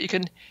now that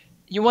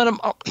you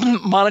want to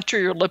monitor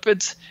your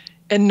lipids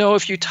and know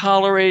if you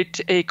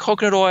tolerate a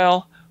coconut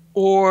oil,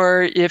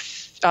 or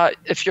if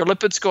your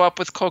lipids go up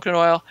with coconut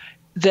oil,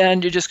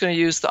 then you're just going to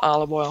use the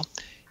olive oil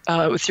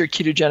with your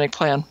ketogenic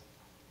plan.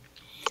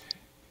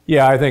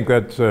 Yeah, I think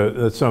that's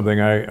something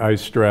I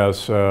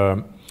stress.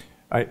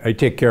 I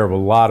take care of a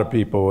lot of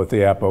people with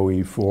the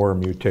ApoE4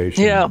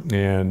 mutation. Yeah.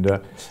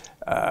 And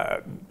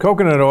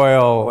coconut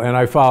oil, and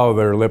I follow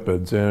their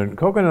lipids, and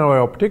coconut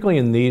oil, particularly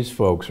in these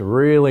folks,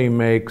 really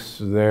makes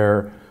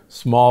their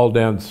small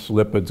dense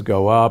lipids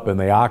go up, and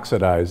they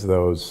oxidize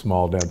those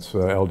small dense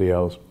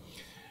LDLs.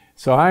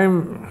 So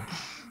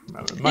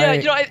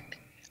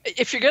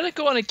if you're going to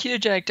go on a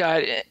ketogenic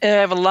diet, and I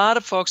have a lot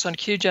of folks on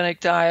ketogenic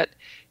diet,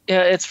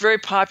 it's very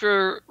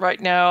popular right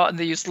now, and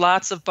they use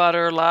lots of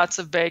butter, lots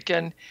of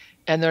bacon,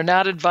 and they're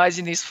not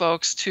advising these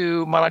folks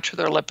to monitor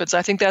their lipids.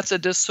 I think that's a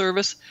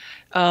disservice.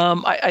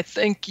 I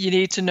think you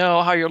need to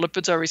know how your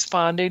lipids are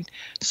responding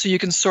so you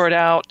can sort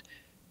out,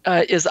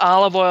 is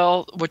olive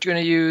oil what you're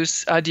going to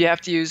use? Do you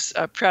have to use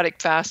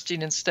periodic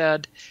fasting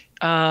instead?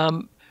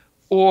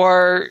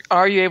 Or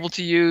are you able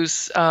to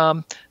use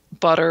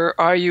butter?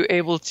 Are you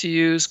able to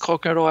use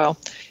coconut oil?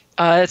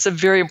 It's a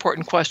very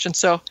important question.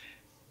 So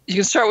you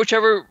can start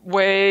whichever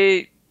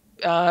way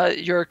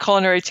your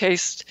culinary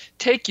tastes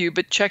take you,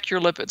 but check your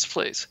lipids,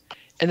 please,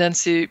 and then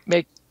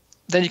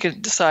then you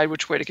can decide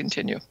which way to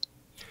continue.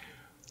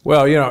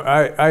 Well,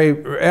 I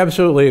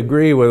absolutely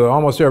agree with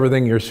almost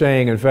everything you're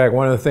saying. In fact,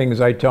 one of the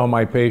things I tell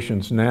my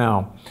patients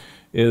now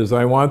is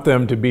I want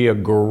them to be a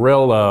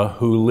gorilla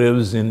who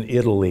lives in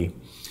Italy.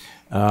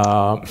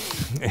 And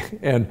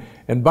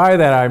by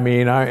that I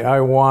mean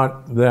I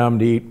want them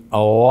to eat a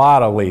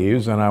lot of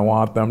leaves, and I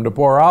want them to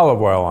pour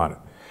olive oil on it.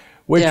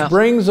 Which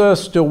brings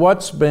us to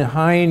what's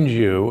behind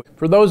you.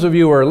 For those of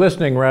you who are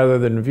listening rather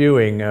than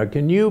viewing,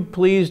 can you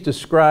please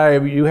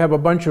describe, you have a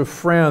bunch of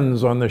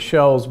friends on the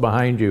shelves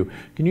behind you.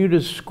 Can you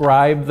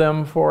describe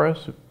them for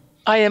us?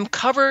 I am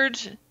covered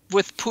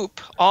with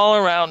poop all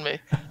around me.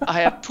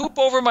 I have poop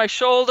over my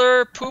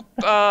shoulder, poop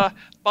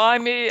by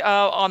me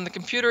on the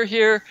computer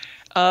here.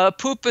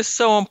 Poop is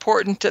so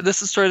important.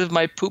 This is sort of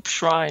my poop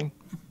shrine.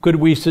 Could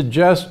we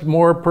suggest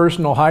more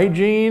personal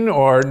hygiene,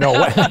 or no?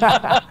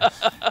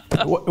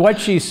 What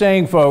she's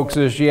saying, folks,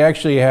 is she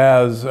actually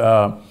has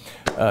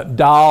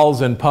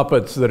dolls and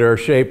puppets that are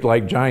shaped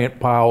like giant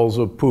piles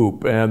of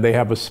poop, and they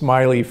have a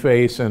smiley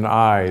face and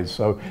eyes.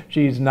 So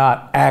she's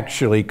not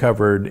actually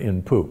covered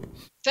in poop.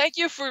 Thank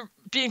you for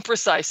being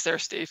precise there,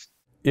 Steve.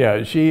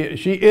 Yeah, she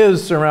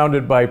is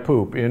surrounded by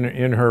poop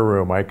in her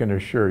room, I can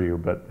assure you,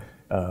 but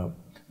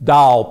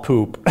doll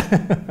poop. Poop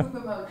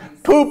emojis.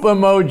 Poop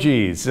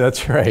emojis,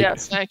 that's right.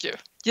 Yes, thank you.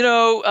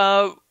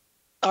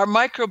 Our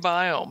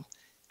microbiome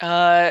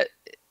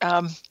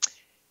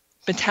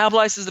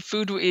metabolizes the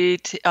food we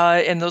eat,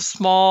 and those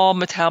small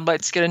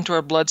metabolites get into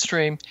our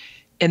bloodstream,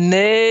 and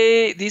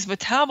these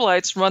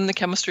metabolites run the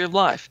chemistry of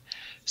life.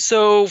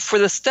 So for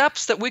the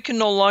steps that we can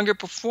no longer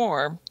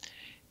perform,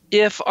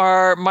 if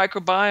our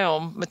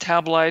microbiome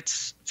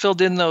metabolites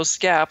filled in those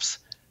gaps,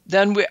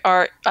 then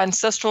our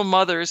ancestral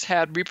mothers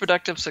had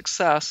reproductive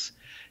success,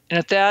 and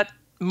at that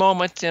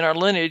moment in our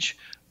lineage,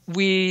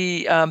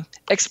 we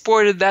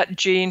exported that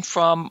gene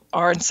from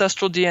our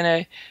ancestral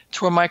DNA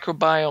to our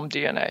microbiome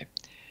DNA,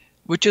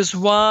 which is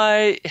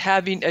why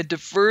having a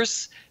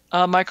diverse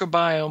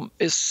microbiome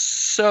is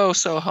so,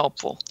 so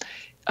helpful.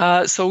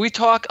 So we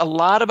talk a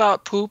lot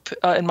about poop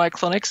in my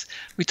clinics.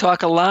 We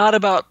talk a lot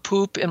about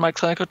poop in my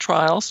clinical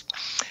trials.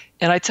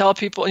 And I tell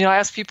people, I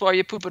ask people, are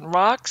you pooping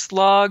rocks,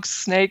 logs,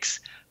 snakes,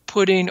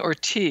 pudding, or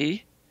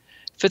tea?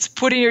 If it's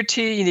pudding or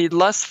tea, you need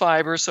less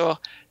fiber, so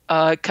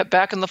cut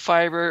back on the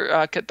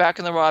fiber, cut back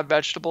on the raw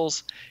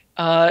vegetables.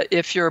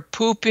 If you're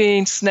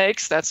pooping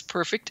snakes, that's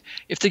perfect.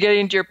 If they're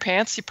getting into your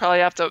pants, you probably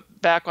have to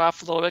back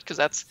off a little bit because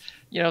that's,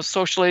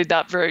 socially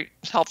not very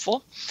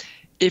helpful.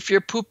 If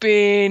you're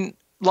pooping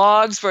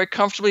logs very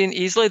comfortably and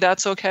easily,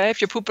 that's okay.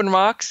 If you're pooping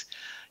rocks,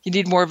 you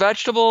need more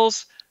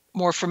vegetables,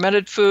 more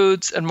fermented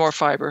foods, and more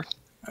fiber.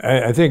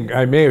 I think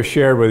I may have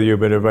shared with you,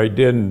 but if I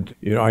didn't,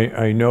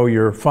 I know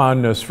your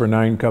fondness for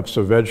 9 cups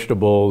of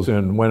vegetables,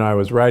 and when I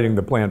was writing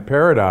The Plant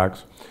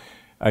Paradox,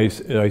 I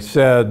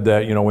said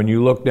that, when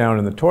you look down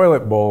in the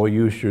toilet bowl,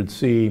 you should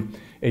see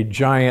a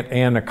giant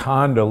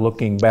anaconda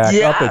looking back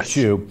up at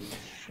you.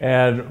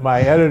 And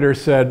my editor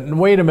said,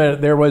 wait a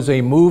minute, there was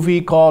a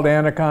movie called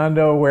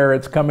Anaconda where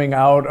it's coming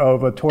out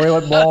of a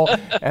toilet bowl,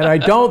 and I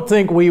don't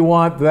think we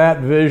want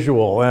that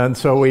visual. And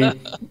so we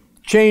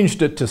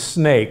changed it to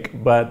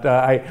snake, but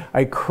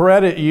I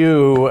credit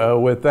you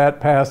with that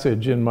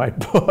passage in my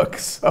book.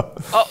 So.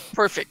 Oh,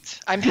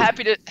 perfect. I'm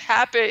happy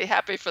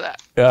for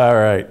that. All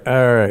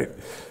right.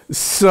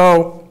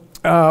 So,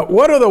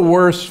 what are the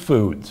worst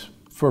foods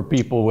for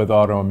people with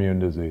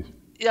autoimmune disease?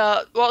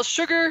 Yeah, well,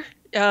 sugar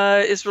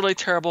is really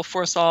terrible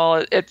for us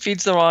all. It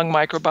feeds the wrong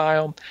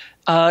microbiome.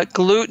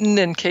 Gluten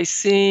and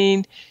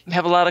casein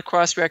have a lot of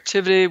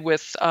cross-reactivity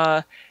with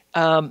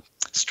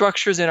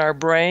structures in our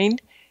brain,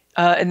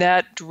 and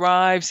that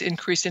drives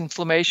increased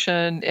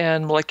inflammation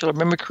and molecular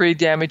mimicry,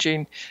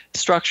 damaging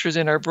structures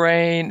in our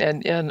brain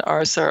and in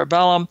our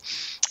cerebellum.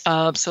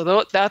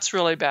 So that's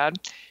really bad.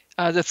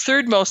 The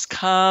third most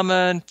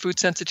common food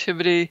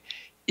sensitivity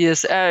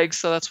is eggs,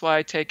 so that's why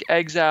I take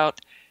eggs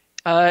out.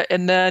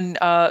 And then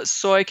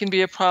soy can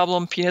be a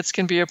problem, peanuts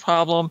can be a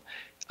problem.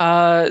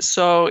 In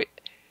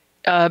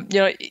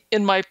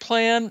my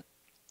plan,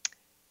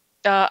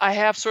 I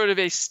have sort of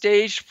a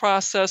staged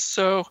process.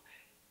 So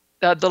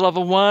the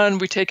level 1,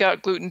 we take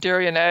out gluten,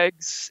 dairy, and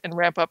eggs and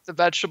ramp up the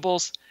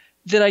vegetables.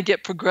 Then I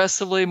get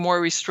progressively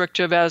more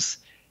restrictive as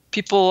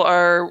people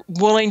are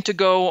willing to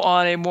go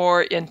on a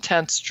more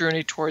intense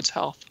journey towards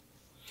health.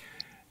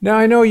 Now,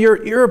 I know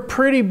you're a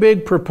pretty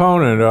big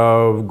proponent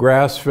of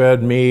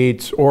grass-fed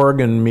meats,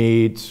 organ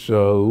meats,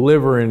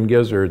 liver and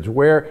gizzards.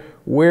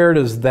 Where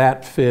does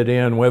that fit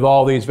in with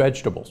all these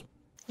vegetables?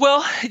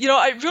 Well,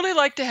 I really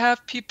like to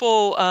have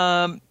people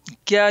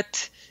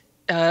get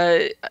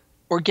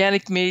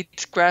organic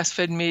meat,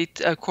 grass-fed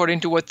meat,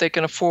 according to what they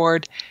can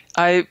afford.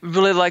 I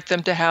really like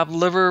them to have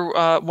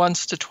liver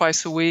once to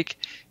twice a week.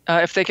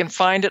 If they can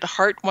find it,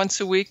 heart once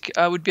a week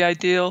would be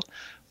ideal.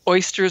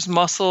 Oysters,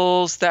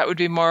 mussels, that would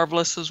be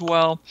marvelous as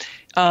well.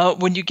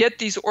 When you get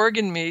these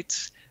organ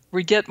meats,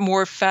 we get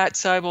more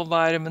fat-soluble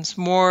vitamins,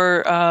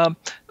 more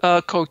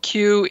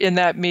CoQ in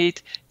that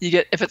meat. You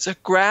get, if it's a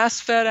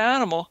grass-fed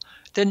animal,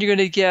 then you're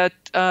going to get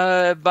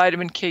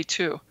vitamin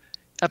K2,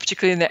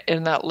 particularly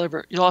in that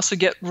liver. You'll also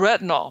get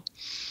retinol.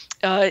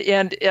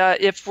 And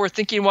if we're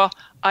thinking, well,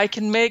 I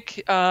can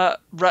make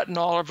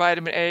retinol or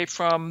vitamin A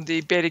from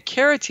the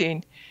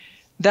beta-carotene,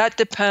 that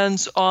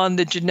depends on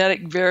the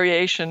genetic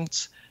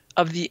variations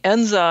of the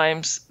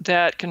enzymes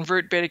that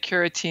convert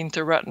beta-carotene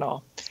to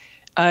retinol.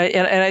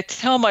 And I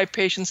tell my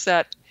patients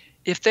that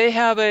if they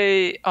have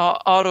a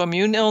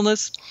autoimmune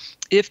illness,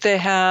 if they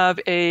have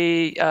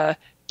a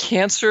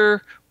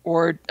cancer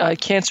or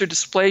cancer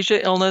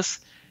dysplasia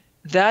illness,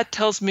 that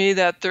tells me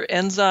that their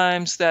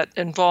enzymes that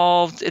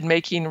involved in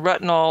making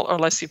retinol are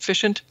less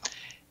efficient,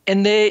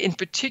 and they in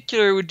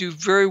particular would do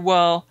very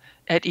well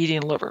at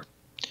eating liver.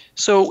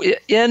 So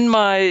in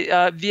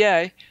my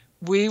VA,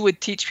 we would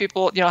teach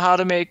people, how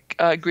to make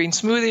green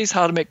smoothies,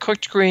 how to make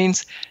cooked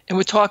greens, and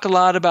we talk a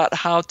lot about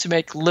how to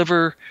make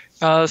liver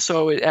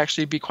so it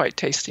actually be quite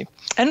tasty.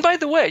 And by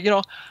the way,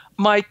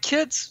 my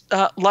kids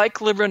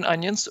like liver and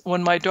onions.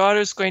 When my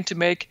daughter's going to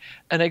make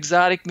an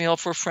exotic meal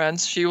for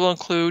friends, she will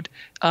include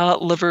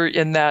liver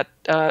in that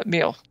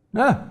meal.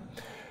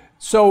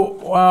 So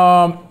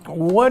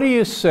what do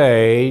you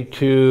say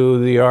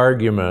to the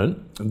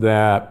argument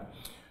that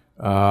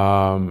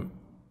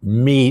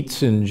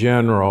meats in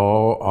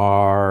general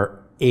are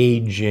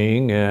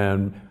aging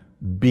and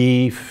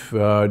beef,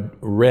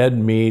 red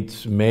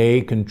meats may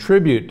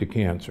contribute to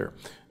cancer?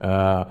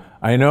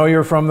 I know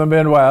you're from the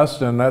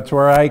Midwest, and that's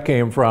where I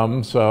came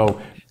from. So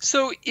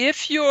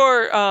if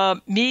your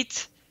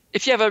meat,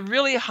 if you have a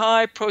really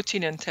high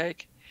protein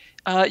intake,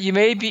 you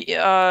may be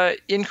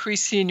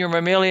increasing your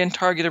mammalian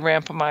targeted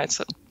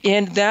rampamycin,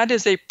 and that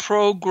is a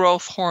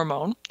pro-growth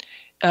hormone.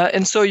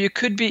 And so you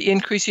could be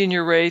increasing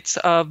your rates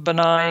of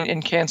benign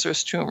and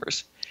cancerous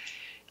tumors,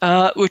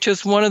 which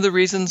is one of the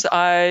reasons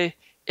I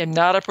am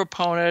not a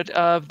proponent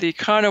of the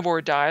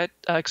carnivore diet,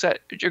 because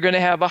you're going to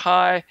have a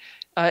high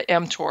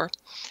mTOR.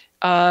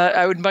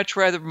 I would much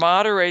rather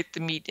moderate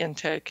the meat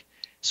intake.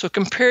 So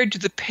compared to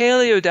the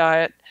paleo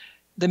diet,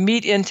 the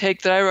meat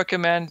intake that I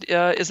recommend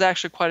is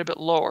actually quite a bit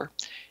lower.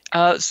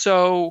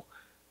 So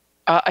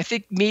I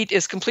think meat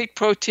is complete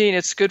protein.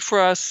 It's good for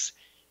us,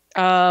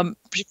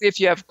 particularly if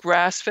you have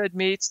grass-fed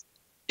meats.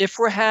 If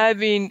we're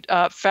having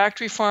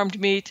factory-farmed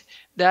meat,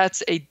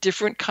 that's a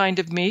different kind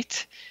of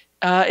meat,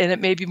 and it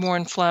may be more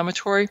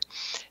inflammatory.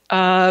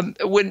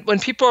 When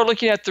people are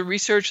looking at the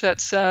research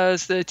that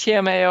says the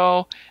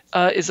TMAO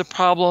is a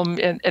problem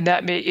and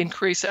that may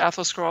increase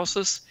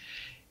atherosclerosis,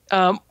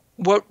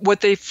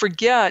 what they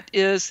forget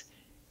is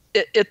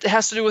it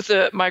has to do with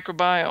the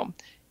microbiome.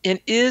 And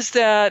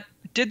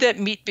did that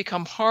meat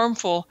become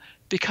harmful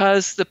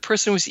because the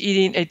person was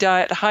eating a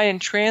diet high in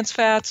trans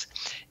fats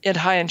and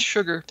high in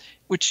sugar,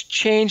 which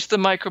changed the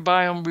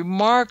microbiome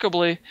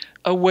remarkably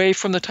away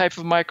from the type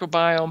of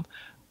microbiome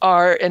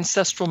our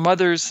ancestral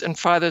mothers and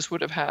fathers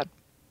would have had.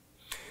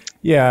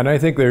 Yeah, and I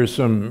think there's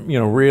some,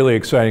 really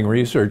exciting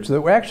research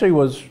that actually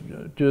was,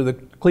 to the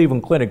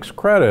Cleveland Clinic's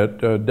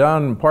credit,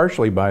 done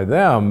partially by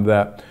them,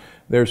 that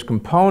there's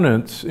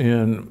components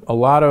in a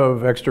lot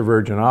of extra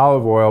virgin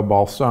olive oil,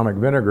 balsamic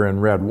vinegar,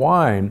 and red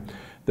wine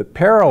that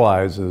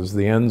paralyzes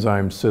the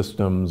enzyme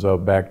systems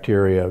of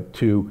bacteria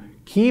to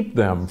keep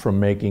them from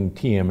making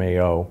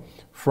TMAO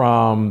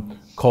from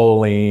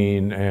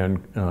choline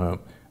and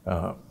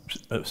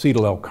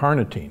acetyl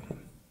L-carnitine.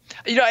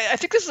 I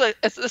think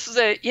this is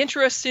a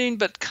interesting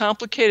but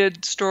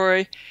complicated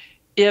story.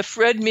 If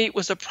red meat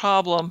was a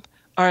problem,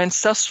 our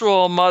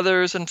ancestral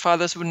mothers and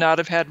fathers would not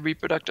have had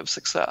reproductive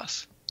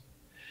success.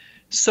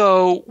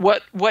 So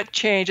what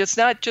changed? It's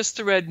not just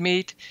the red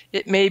meat.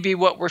 It may be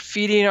what we're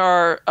feeding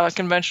our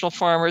conventional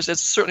farmers.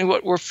 It's certainly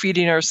what we're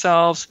feeding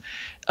ourselves.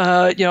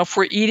 If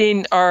we're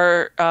eating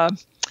our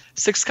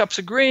 6 cups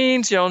of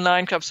greens,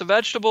 9 cups of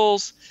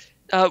vegetables,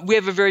 we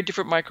have a very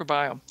different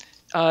microbiome.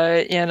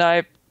 And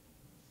I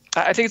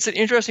think it's an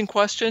interesting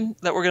question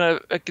that we're going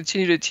to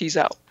continue to tease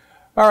out.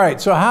 All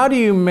right, so how do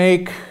you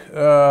make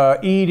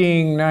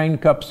eating 9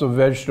 cups of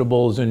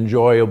vegetables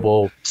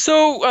enjoyable?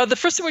 So the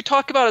first thing we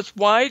talk about is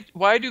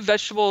why do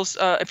vegetables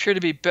appear to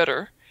be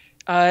bitter?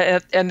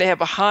 And they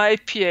have a high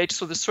pH,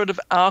 so they're sort of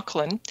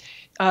alkaline.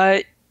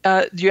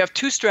 You have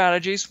 2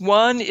 strategies.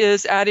 One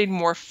is adding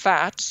more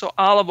fat, so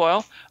olive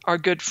oil, our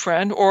good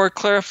friend, or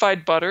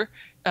clarified butter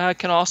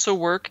can also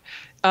work.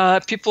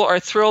 People are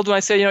thrilled when I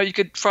say, you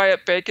could fry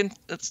up bacon,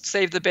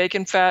 save the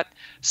bacon fat,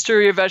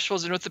 stir your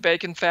vegetables in with the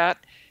bacon fat,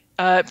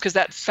 because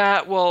that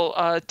fat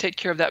will take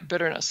care of that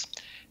bitterness.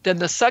 Then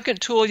the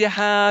second tool you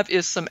have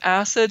is some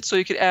acid, so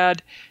you could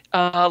add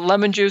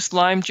lemon juice,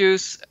 lime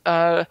juice,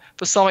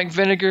 balsamic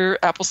vinegar,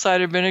 apple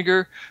cider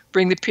vinegar,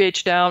 bring the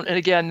pH down, and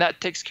again,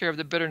 that takes care of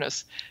the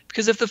bitterness.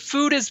 Because if the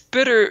food is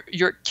bitter,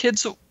 your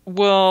kids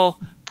will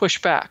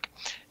push back.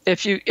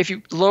 If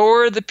you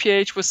lower the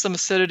pH with some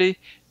acidity,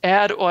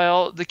 add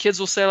oil, the kids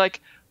will say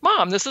like,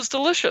 "Mom, this is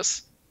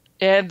delicious,"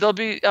 and they'll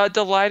be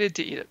delighted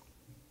to eat it.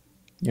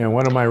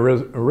 One of my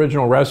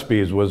original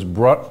recipes was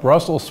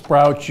Brussels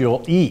sprouts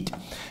you'll eat,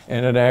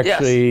 and it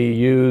actually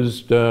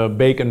used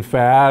bacon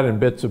fat and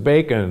bits of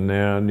bacon,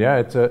 and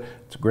it's a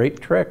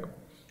great trick.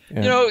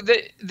 And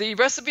the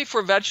recipe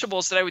for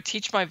vegetables that I would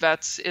teach my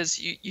vets is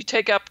you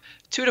take up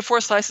 2 to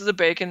 4 slices of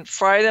bacon,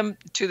 fry them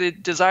to the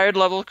desired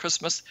level of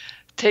crispness,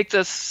 take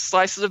the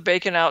slices of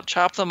bacon out,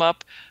 chop them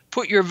up,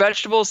 put your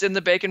vegetables in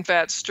the bacon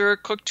fat, stir,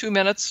 cook 2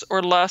 minutes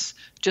or less,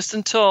 just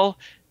until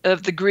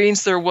the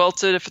greens that are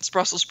wilted, if it's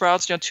Brussels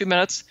sprouts, 2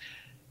 minutes.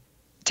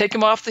 Take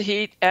them off the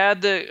heat,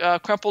 add the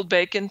crumpled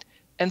bacon,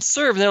 and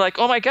serve. And they're like,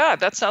 "Oh my God,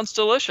 that sounds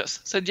delicious."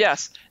 I said,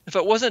 "Yes. If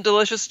it wasn't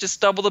delicious,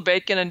 just double the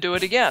bacon and do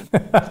it again."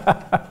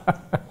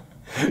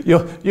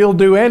 You'll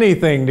do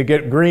anything to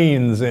get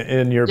greens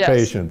in your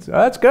patients.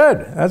 That's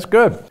good. That's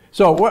good.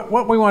 So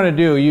what we want to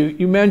do,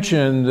 you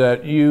mentioned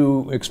that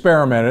you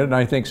experimented, and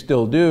I think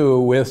still do,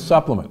 with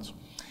supplements.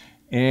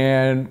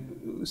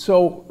 And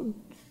so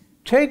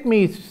take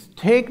me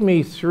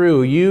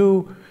through.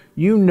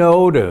 You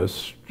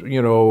noticed,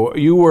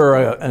 you were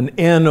an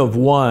N of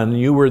 1,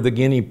 you were the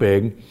guinea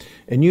pig,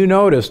 and you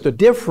noticed a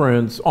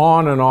difference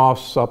on and off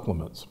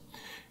supplements.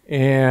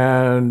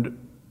 And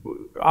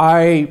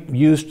I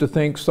used to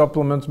think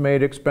supplements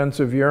made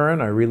expensive urine.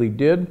 I really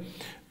did.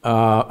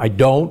 I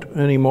don't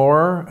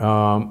anymore.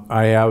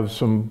 I have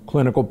some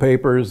clinical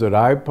papers that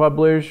I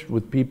published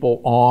with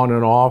people on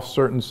and off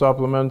certain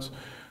supplements,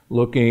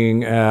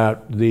 looking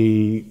at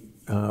the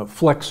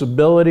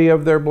flexibility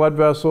of their blood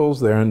vessels,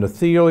 their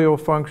endothelial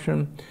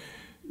function.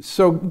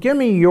 So give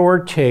me your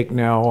take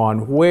now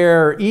on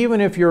where,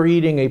 even if you're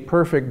eating a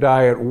perfect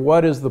diet,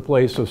 what is the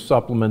place of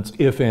supplements,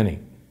 if any?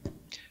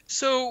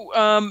 So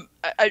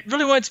I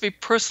really want it to be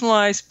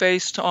personalized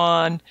based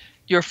on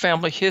your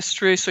family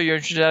history, so your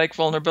genetic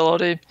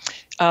vulnerability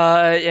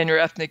and your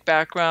ethnic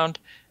background.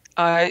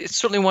 I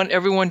certainly want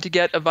everyone to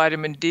get a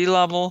vitamin D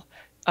level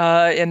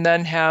and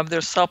then have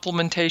their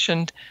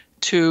supplementation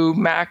to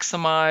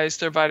maximize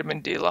their vitamin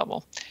D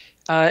level.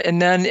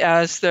 And then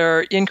as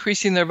they're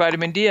increasing their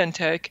vitamin D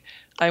intake,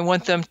 I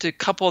want them to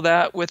couple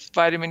that with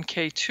vitamin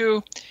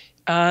K2.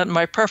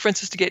 My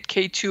preference is to get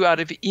K2 out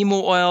of emu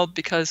oil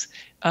because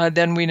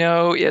then we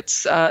know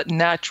it's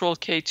natural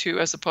K2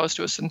 as opposed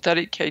to a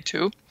synthetic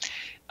K2.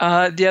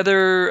 The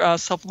other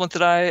supplement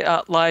that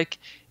I like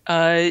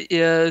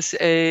is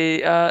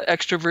a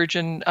extra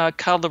virgin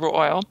cod liver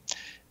oil.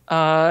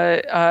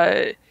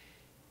 The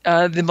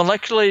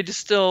molecularly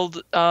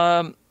distilled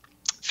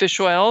fish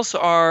oils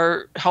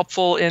are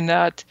helpful in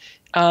that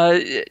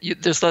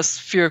there's less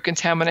fear of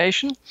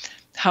contamination.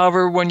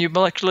 However, when you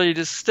molecularly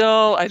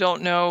distill, I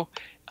don't know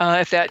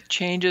if that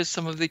changes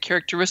some of the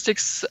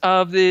characteristics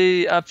of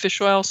the fish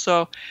oil.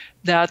 So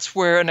that's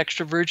where an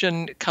extra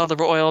virgin cod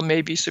liver oil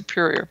may be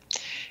superior.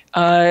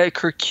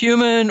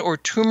 Curcumin or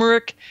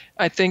turmeric,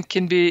 I think,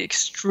 can be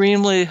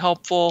extremely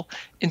helpful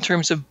in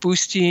terms of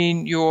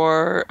boosting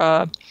your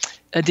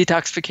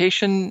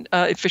detoxification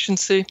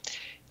efficiency.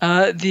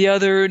 The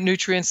other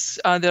nutrients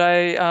that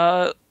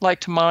I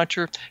like to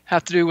monitor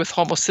have to do with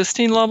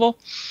homocysteine level,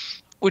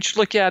 which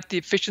look at the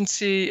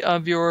efficiency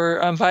of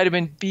your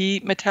vitamin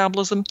B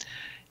metabolism.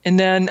 And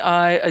then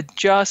I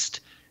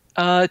adjust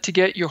to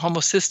get your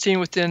homocysteine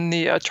within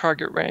the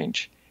target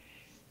range.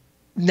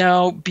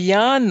 Now,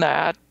 beyond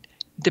that,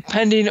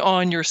 depending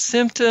on your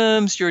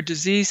symptoms, your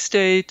disease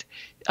state,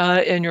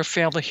 and your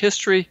family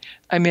history,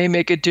 I may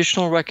make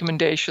additional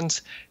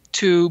recommendations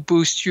to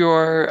boost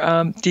your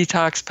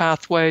detox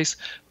pathways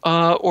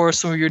or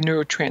some of your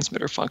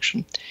neurotransmitter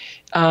function.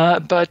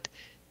 But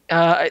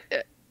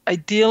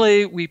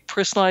ideally, we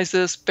personalize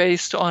this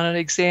based on an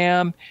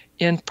exam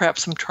and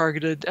perhaps some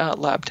targeted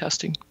lab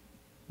testing.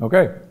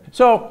 Okay.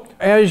 So,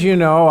 as you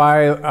know,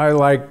 I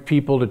like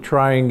people to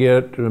try and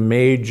get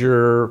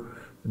major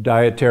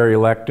dietary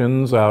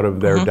lectins out of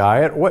their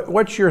diet.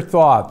 What's your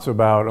thoughts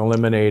about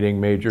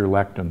eliminating major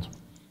lectins?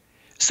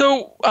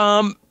 So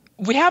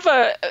we have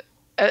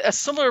a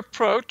similar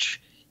approach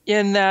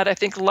in that I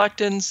think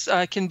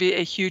lectins can be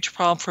a huge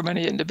problem for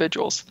many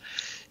individuals.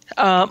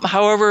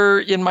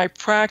 However, in my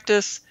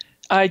practice,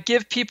 I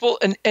give people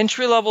an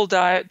entry-level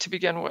diet to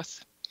begin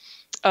with.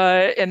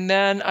 And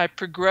then I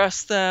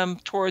progress them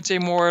towards a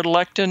more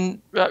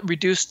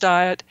lectin-reduced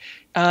diet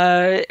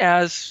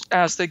as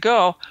they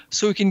go,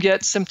 so we can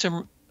get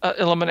symptom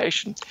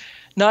elimination.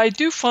 Now, I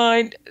do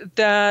find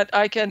that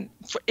I can,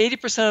 for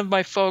 80% of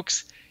my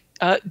folks,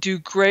 do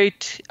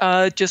great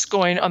just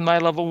going on my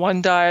level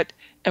 1 diet,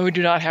 and we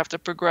do not have to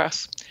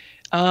progress.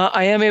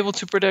 I am able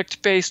to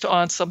predict based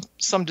on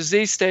some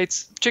disease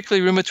states,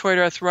 particularly rheumatoid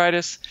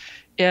arthritis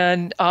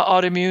and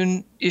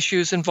autoimmune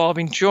issues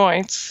involving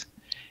joints,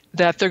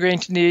 that they're going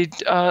to need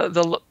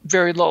the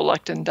very low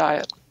lectin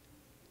diet.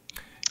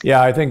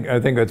 Yeah, I think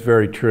that's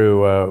very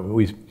true.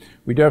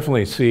 We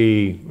definitely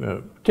see,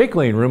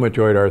 particularly in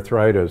rheumatoid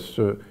arthritis,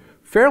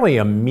 fairly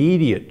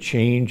immediate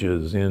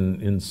changes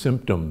in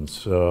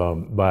symptoms.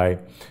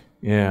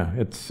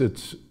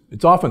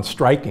 It's often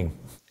striking.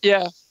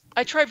 Yeah,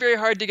 I try very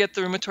hard to get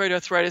the rheumatoid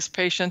arthritis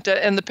patient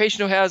and the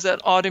patient who has an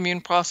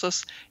autoimmune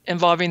process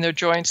involving their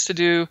joints to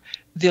do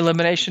the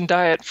elimination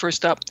diet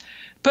first up,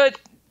 but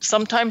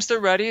sometimes they're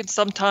ready and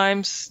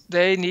sometimes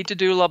they need to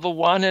do level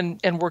 1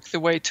 and work their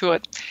way to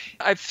it.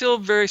 I feel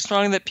very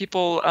strongly that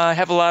people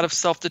have a lot of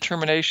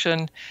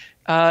self-determination.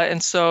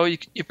 And so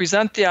you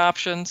present the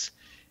options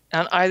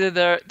and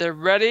either they're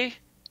ready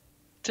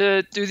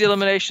to do the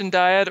elimination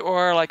diet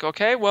or like,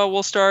 okay, well,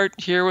 we'll start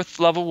here with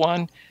level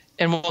 1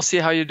 and we'll see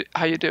how you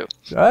do.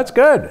 That's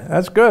good.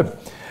 That's good.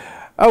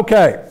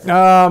 Okay.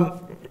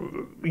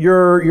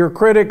 Your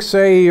critics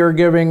say you're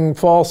giving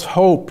false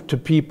hope to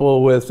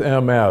people with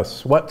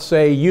MS. What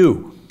say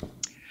you?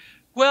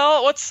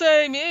 Well, what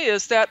say me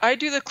is that I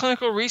do the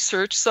clinical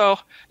research. So,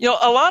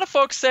 a lot of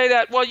folks say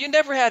that, well, you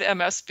never had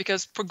MS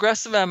because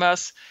progressive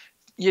MS,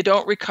 you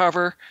don't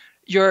recover.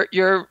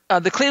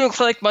 The Cleveland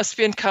Clinic must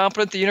be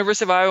incompetent. The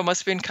University of Iowa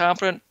must be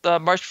incompetent. The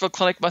Marshfield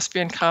Clinic must be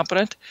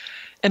incompetent.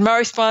 And my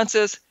response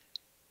is,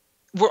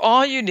 we're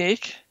all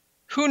unique.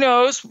 Who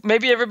knows?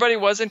 Maybe everybody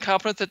was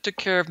incompetent that took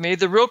care of me.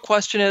 The real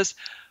question is,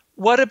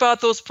 what about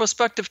those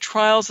prospective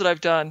trials that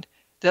I've done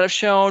that have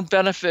shown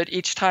benefit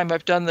each time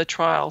I've done the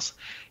trials?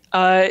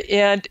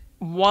 And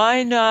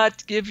why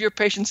not give your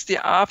patients the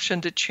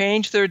option to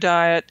change their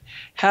diet,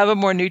 have a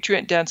more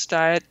nutrient-dense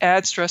diet,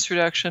 add stress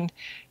reduction,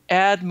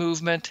 add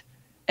movement,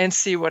 and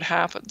see what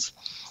happens?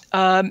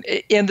 And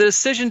the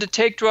decision to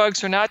take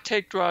drugs or not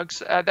take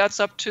drugs, that's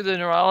up to the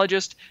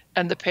neurologist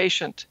and the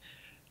patient.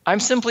 I'm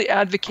simply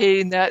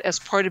advocating that as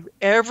part of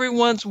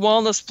everyone's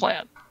wellness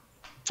plan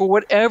for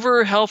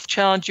whatever health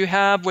challenge you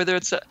have, whether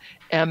it's a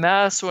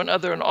MS or an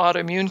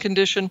autoimmune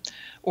condition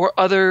or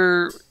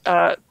other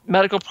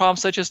medical problems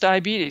such as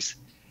diabetes.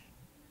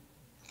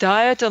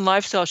 Diet and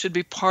lifestyle should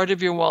be part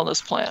of your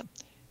wellness plan.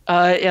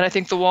 And I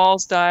think the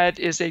Wahls diet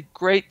is a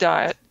great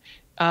diet.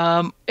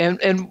 And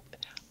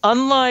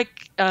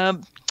unlike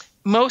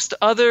most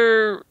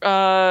other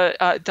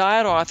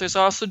diet authors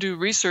also do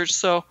research,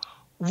 so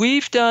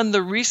we've done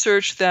the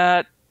research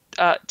that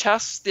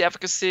tests the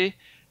efficacy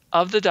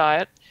of the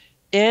diet,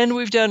 and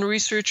we've done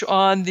research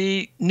on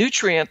the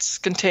nutrients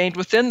contained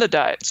within the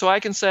diet. So I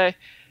can say,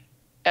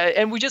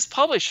 and we just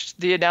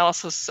published the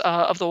analysis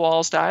of the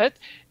Wahls diet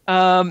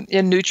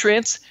in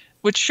nutrients,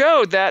 which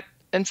showed that,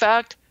 in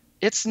fact,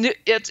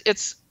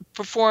 it's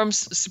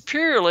performs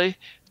superiorly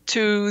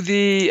to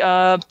the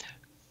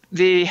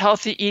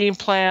healthy eating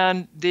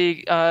plan,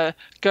 the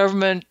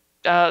government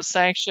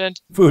sanctioned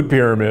food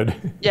pyramid.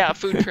 Yeah,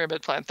 food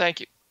pyramid plan.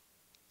 Thank you.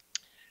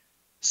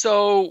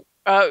 So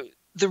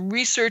the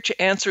research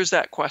answers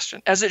that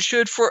question, as it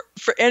should for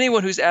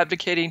anyone who's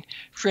advocating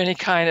for any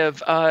kind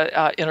of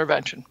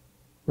intervention.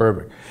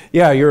 Perfect.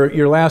 Yeah,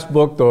 your last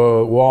book, the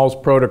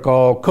Wahls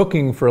Protocol,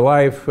 Cooking for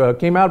Life,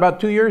 came out about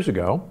 2 years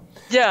ago.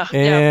 Yeah,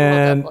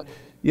 and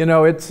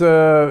it's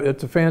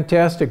a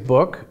fantastic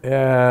book.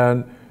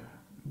 And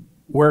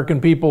where can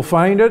people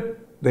find it?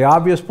 The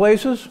obvious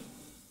places?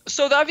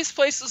 So the obvious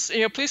places,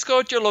 please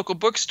go to your local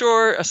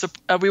bookstore.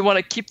 We want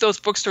to keep those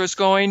bookstores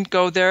going.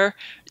 Go there.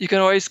 You can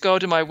always go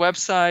to my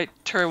website,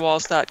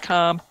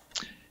 terrywahls.com.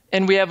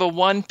 And we have a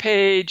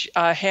one-page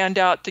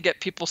handout to get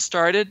people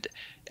started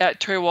at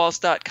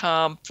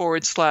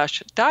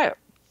terrywahls.com/diet.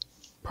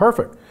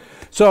 Perfect.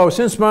 So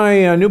since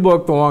my new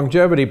book, The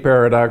Longevity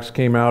Paradox,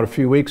 came out a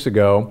few weeks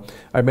ago,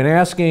 I've been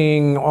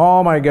asking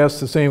all my guests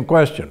the same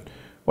question.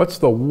 What's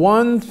the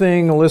one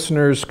thing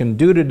listeners can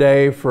do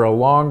today for a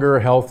longer,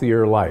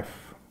 healthier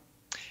life?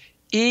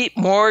 Eat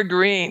more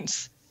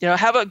greens.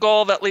 Have a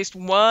goal of at least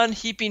one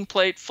heaping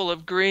plate full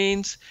of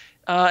greens.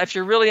 If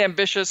you're really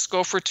ambitious,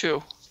 go for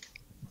 2.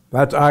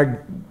 I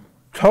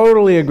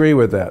totally agree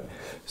with that.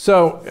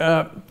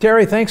 So,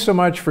 Terry, thanks so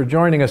much for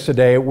joining us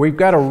today. We've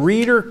got a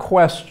reader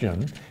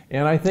question,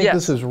 and I think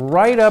this is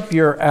right up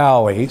your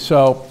alley.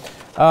 So,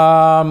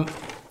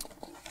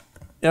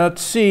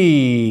 let's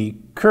see.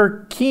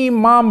 Kirky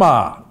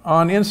Mama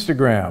on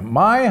Instagram.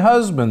 My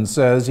husband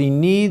says he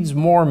needs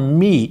more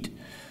meat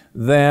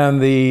than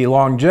the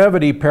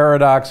longevity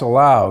paradox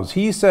allows.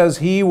 He says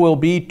he will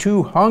be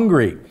too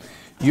hungry.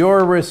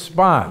 Your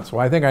response?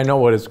 Well, I think I know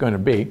what it's going to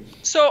be.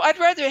 So I'd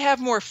rather have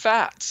more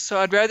fats. So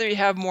I'd rather you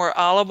have more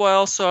olive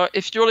oil. So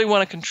if you really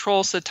want to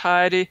control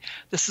satiety,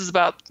 this is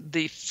about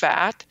the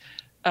fat.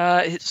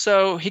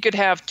 So he could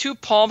have 2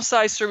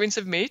 palm-sized servings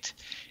of meat.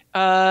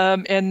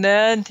 And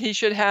then he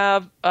should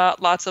have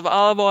lots of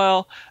olive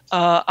oil,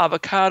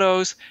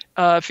 avocados.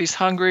 If he's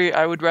hungry,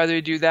 I would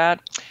rather do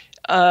that.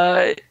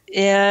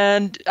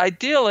 And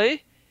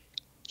ideally,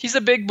 he's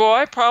a big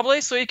boy,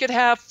 probably, so he could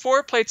have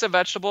 4 plates of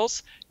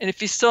vegetables. And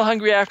if he's still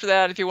hungry after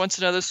that, if he wants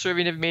another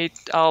serving of meat,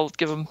 I'll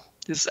give him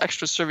this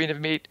extra serving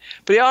of meat.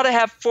 But he ought to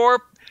have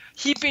 4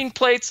 heaping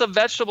plates of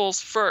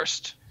vegetables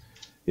first.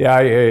 Yeah,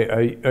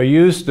 I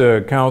used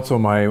to counsel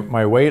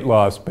my weight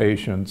loss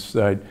patients.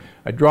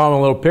 I'd draw them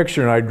a little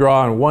picture, and I'd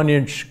draw a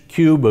 1-inch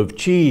cube of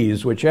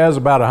cheese, which has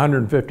about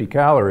 150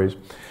 calories.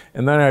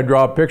 And then I'd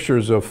draw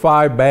pictures of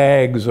 5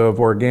 bags of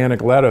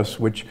organic lettuce,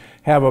 which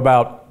have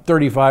about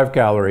 35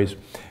 calories.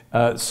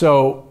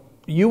 So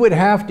you would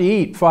have to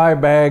eat 5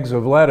 bags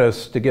of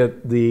lettuce to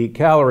get the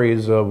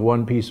calories of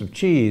 1 piece of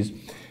cheese.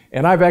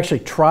 And I've actually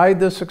tried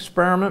this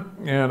experiment,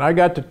 and I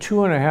got to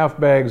 2.5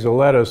 bags of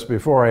lettuce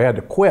before I had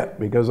to quit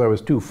because I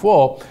was too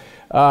full.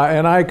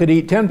 And I could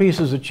eat 10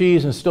 pieces of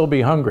cheese and still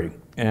be hungry.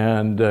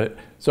 And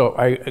so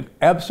I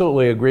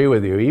absolutely agree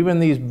with you. Even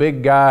these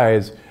big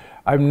guys,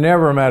 I've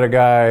never met a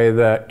guy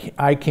that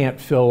I can't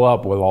fill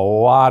up with a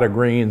lot of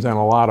greens and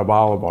a lot of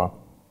olive oil.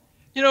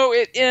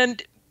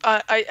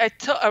 I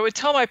would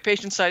tell my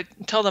patients, I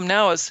tell them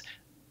now is,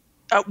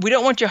 we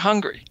don't want you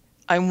hungry.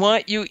 I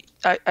want you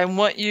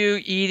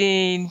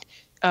eating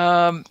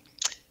lots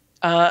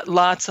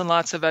and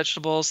lots of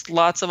vegetables,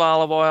 lots of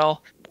olive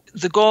oil.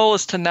 The goal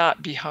is to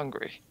not be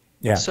hungry.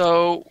 Yeah.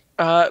 So,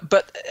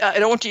 but I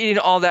don't want you eating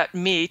all that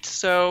meat.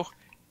 So,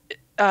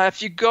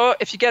 if you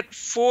get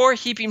 4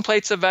 heaping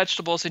plates of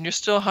vegetables and you're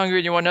still hungry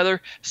and you want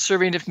another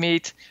serving of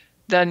meat,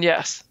 then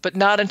yes, but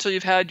not until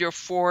you've had your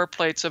 4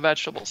 plates of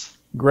vegetables.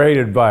 Great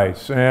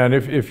advice. And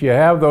if you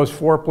have those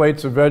 4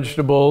 plates of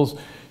vegetables,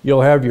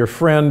 you'll have your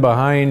friend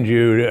behind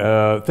you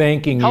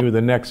thanking you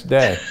the next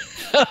day.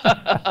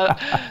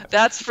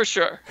 That's for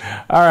sure.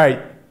 All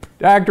right.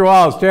 Dr.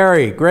 Wahls,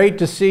 Terry, great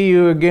to see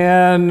you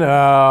again.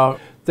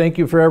 Thank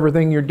you for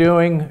everything you're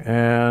doing,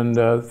 and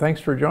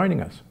thanks for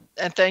joining us.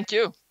 And thank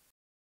you.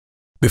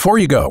 Before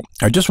you go,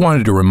 I just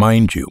wanted to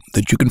remind you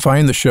that you can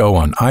find the show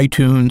on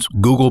iTunes,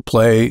 Google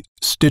Play,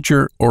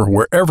 Stitcher, or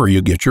wherever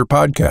you get your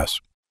podcasts.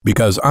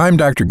 Because I'm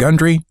Dr.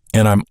 Gundry,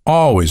 and I'm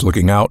always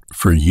looking out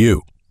for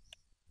you.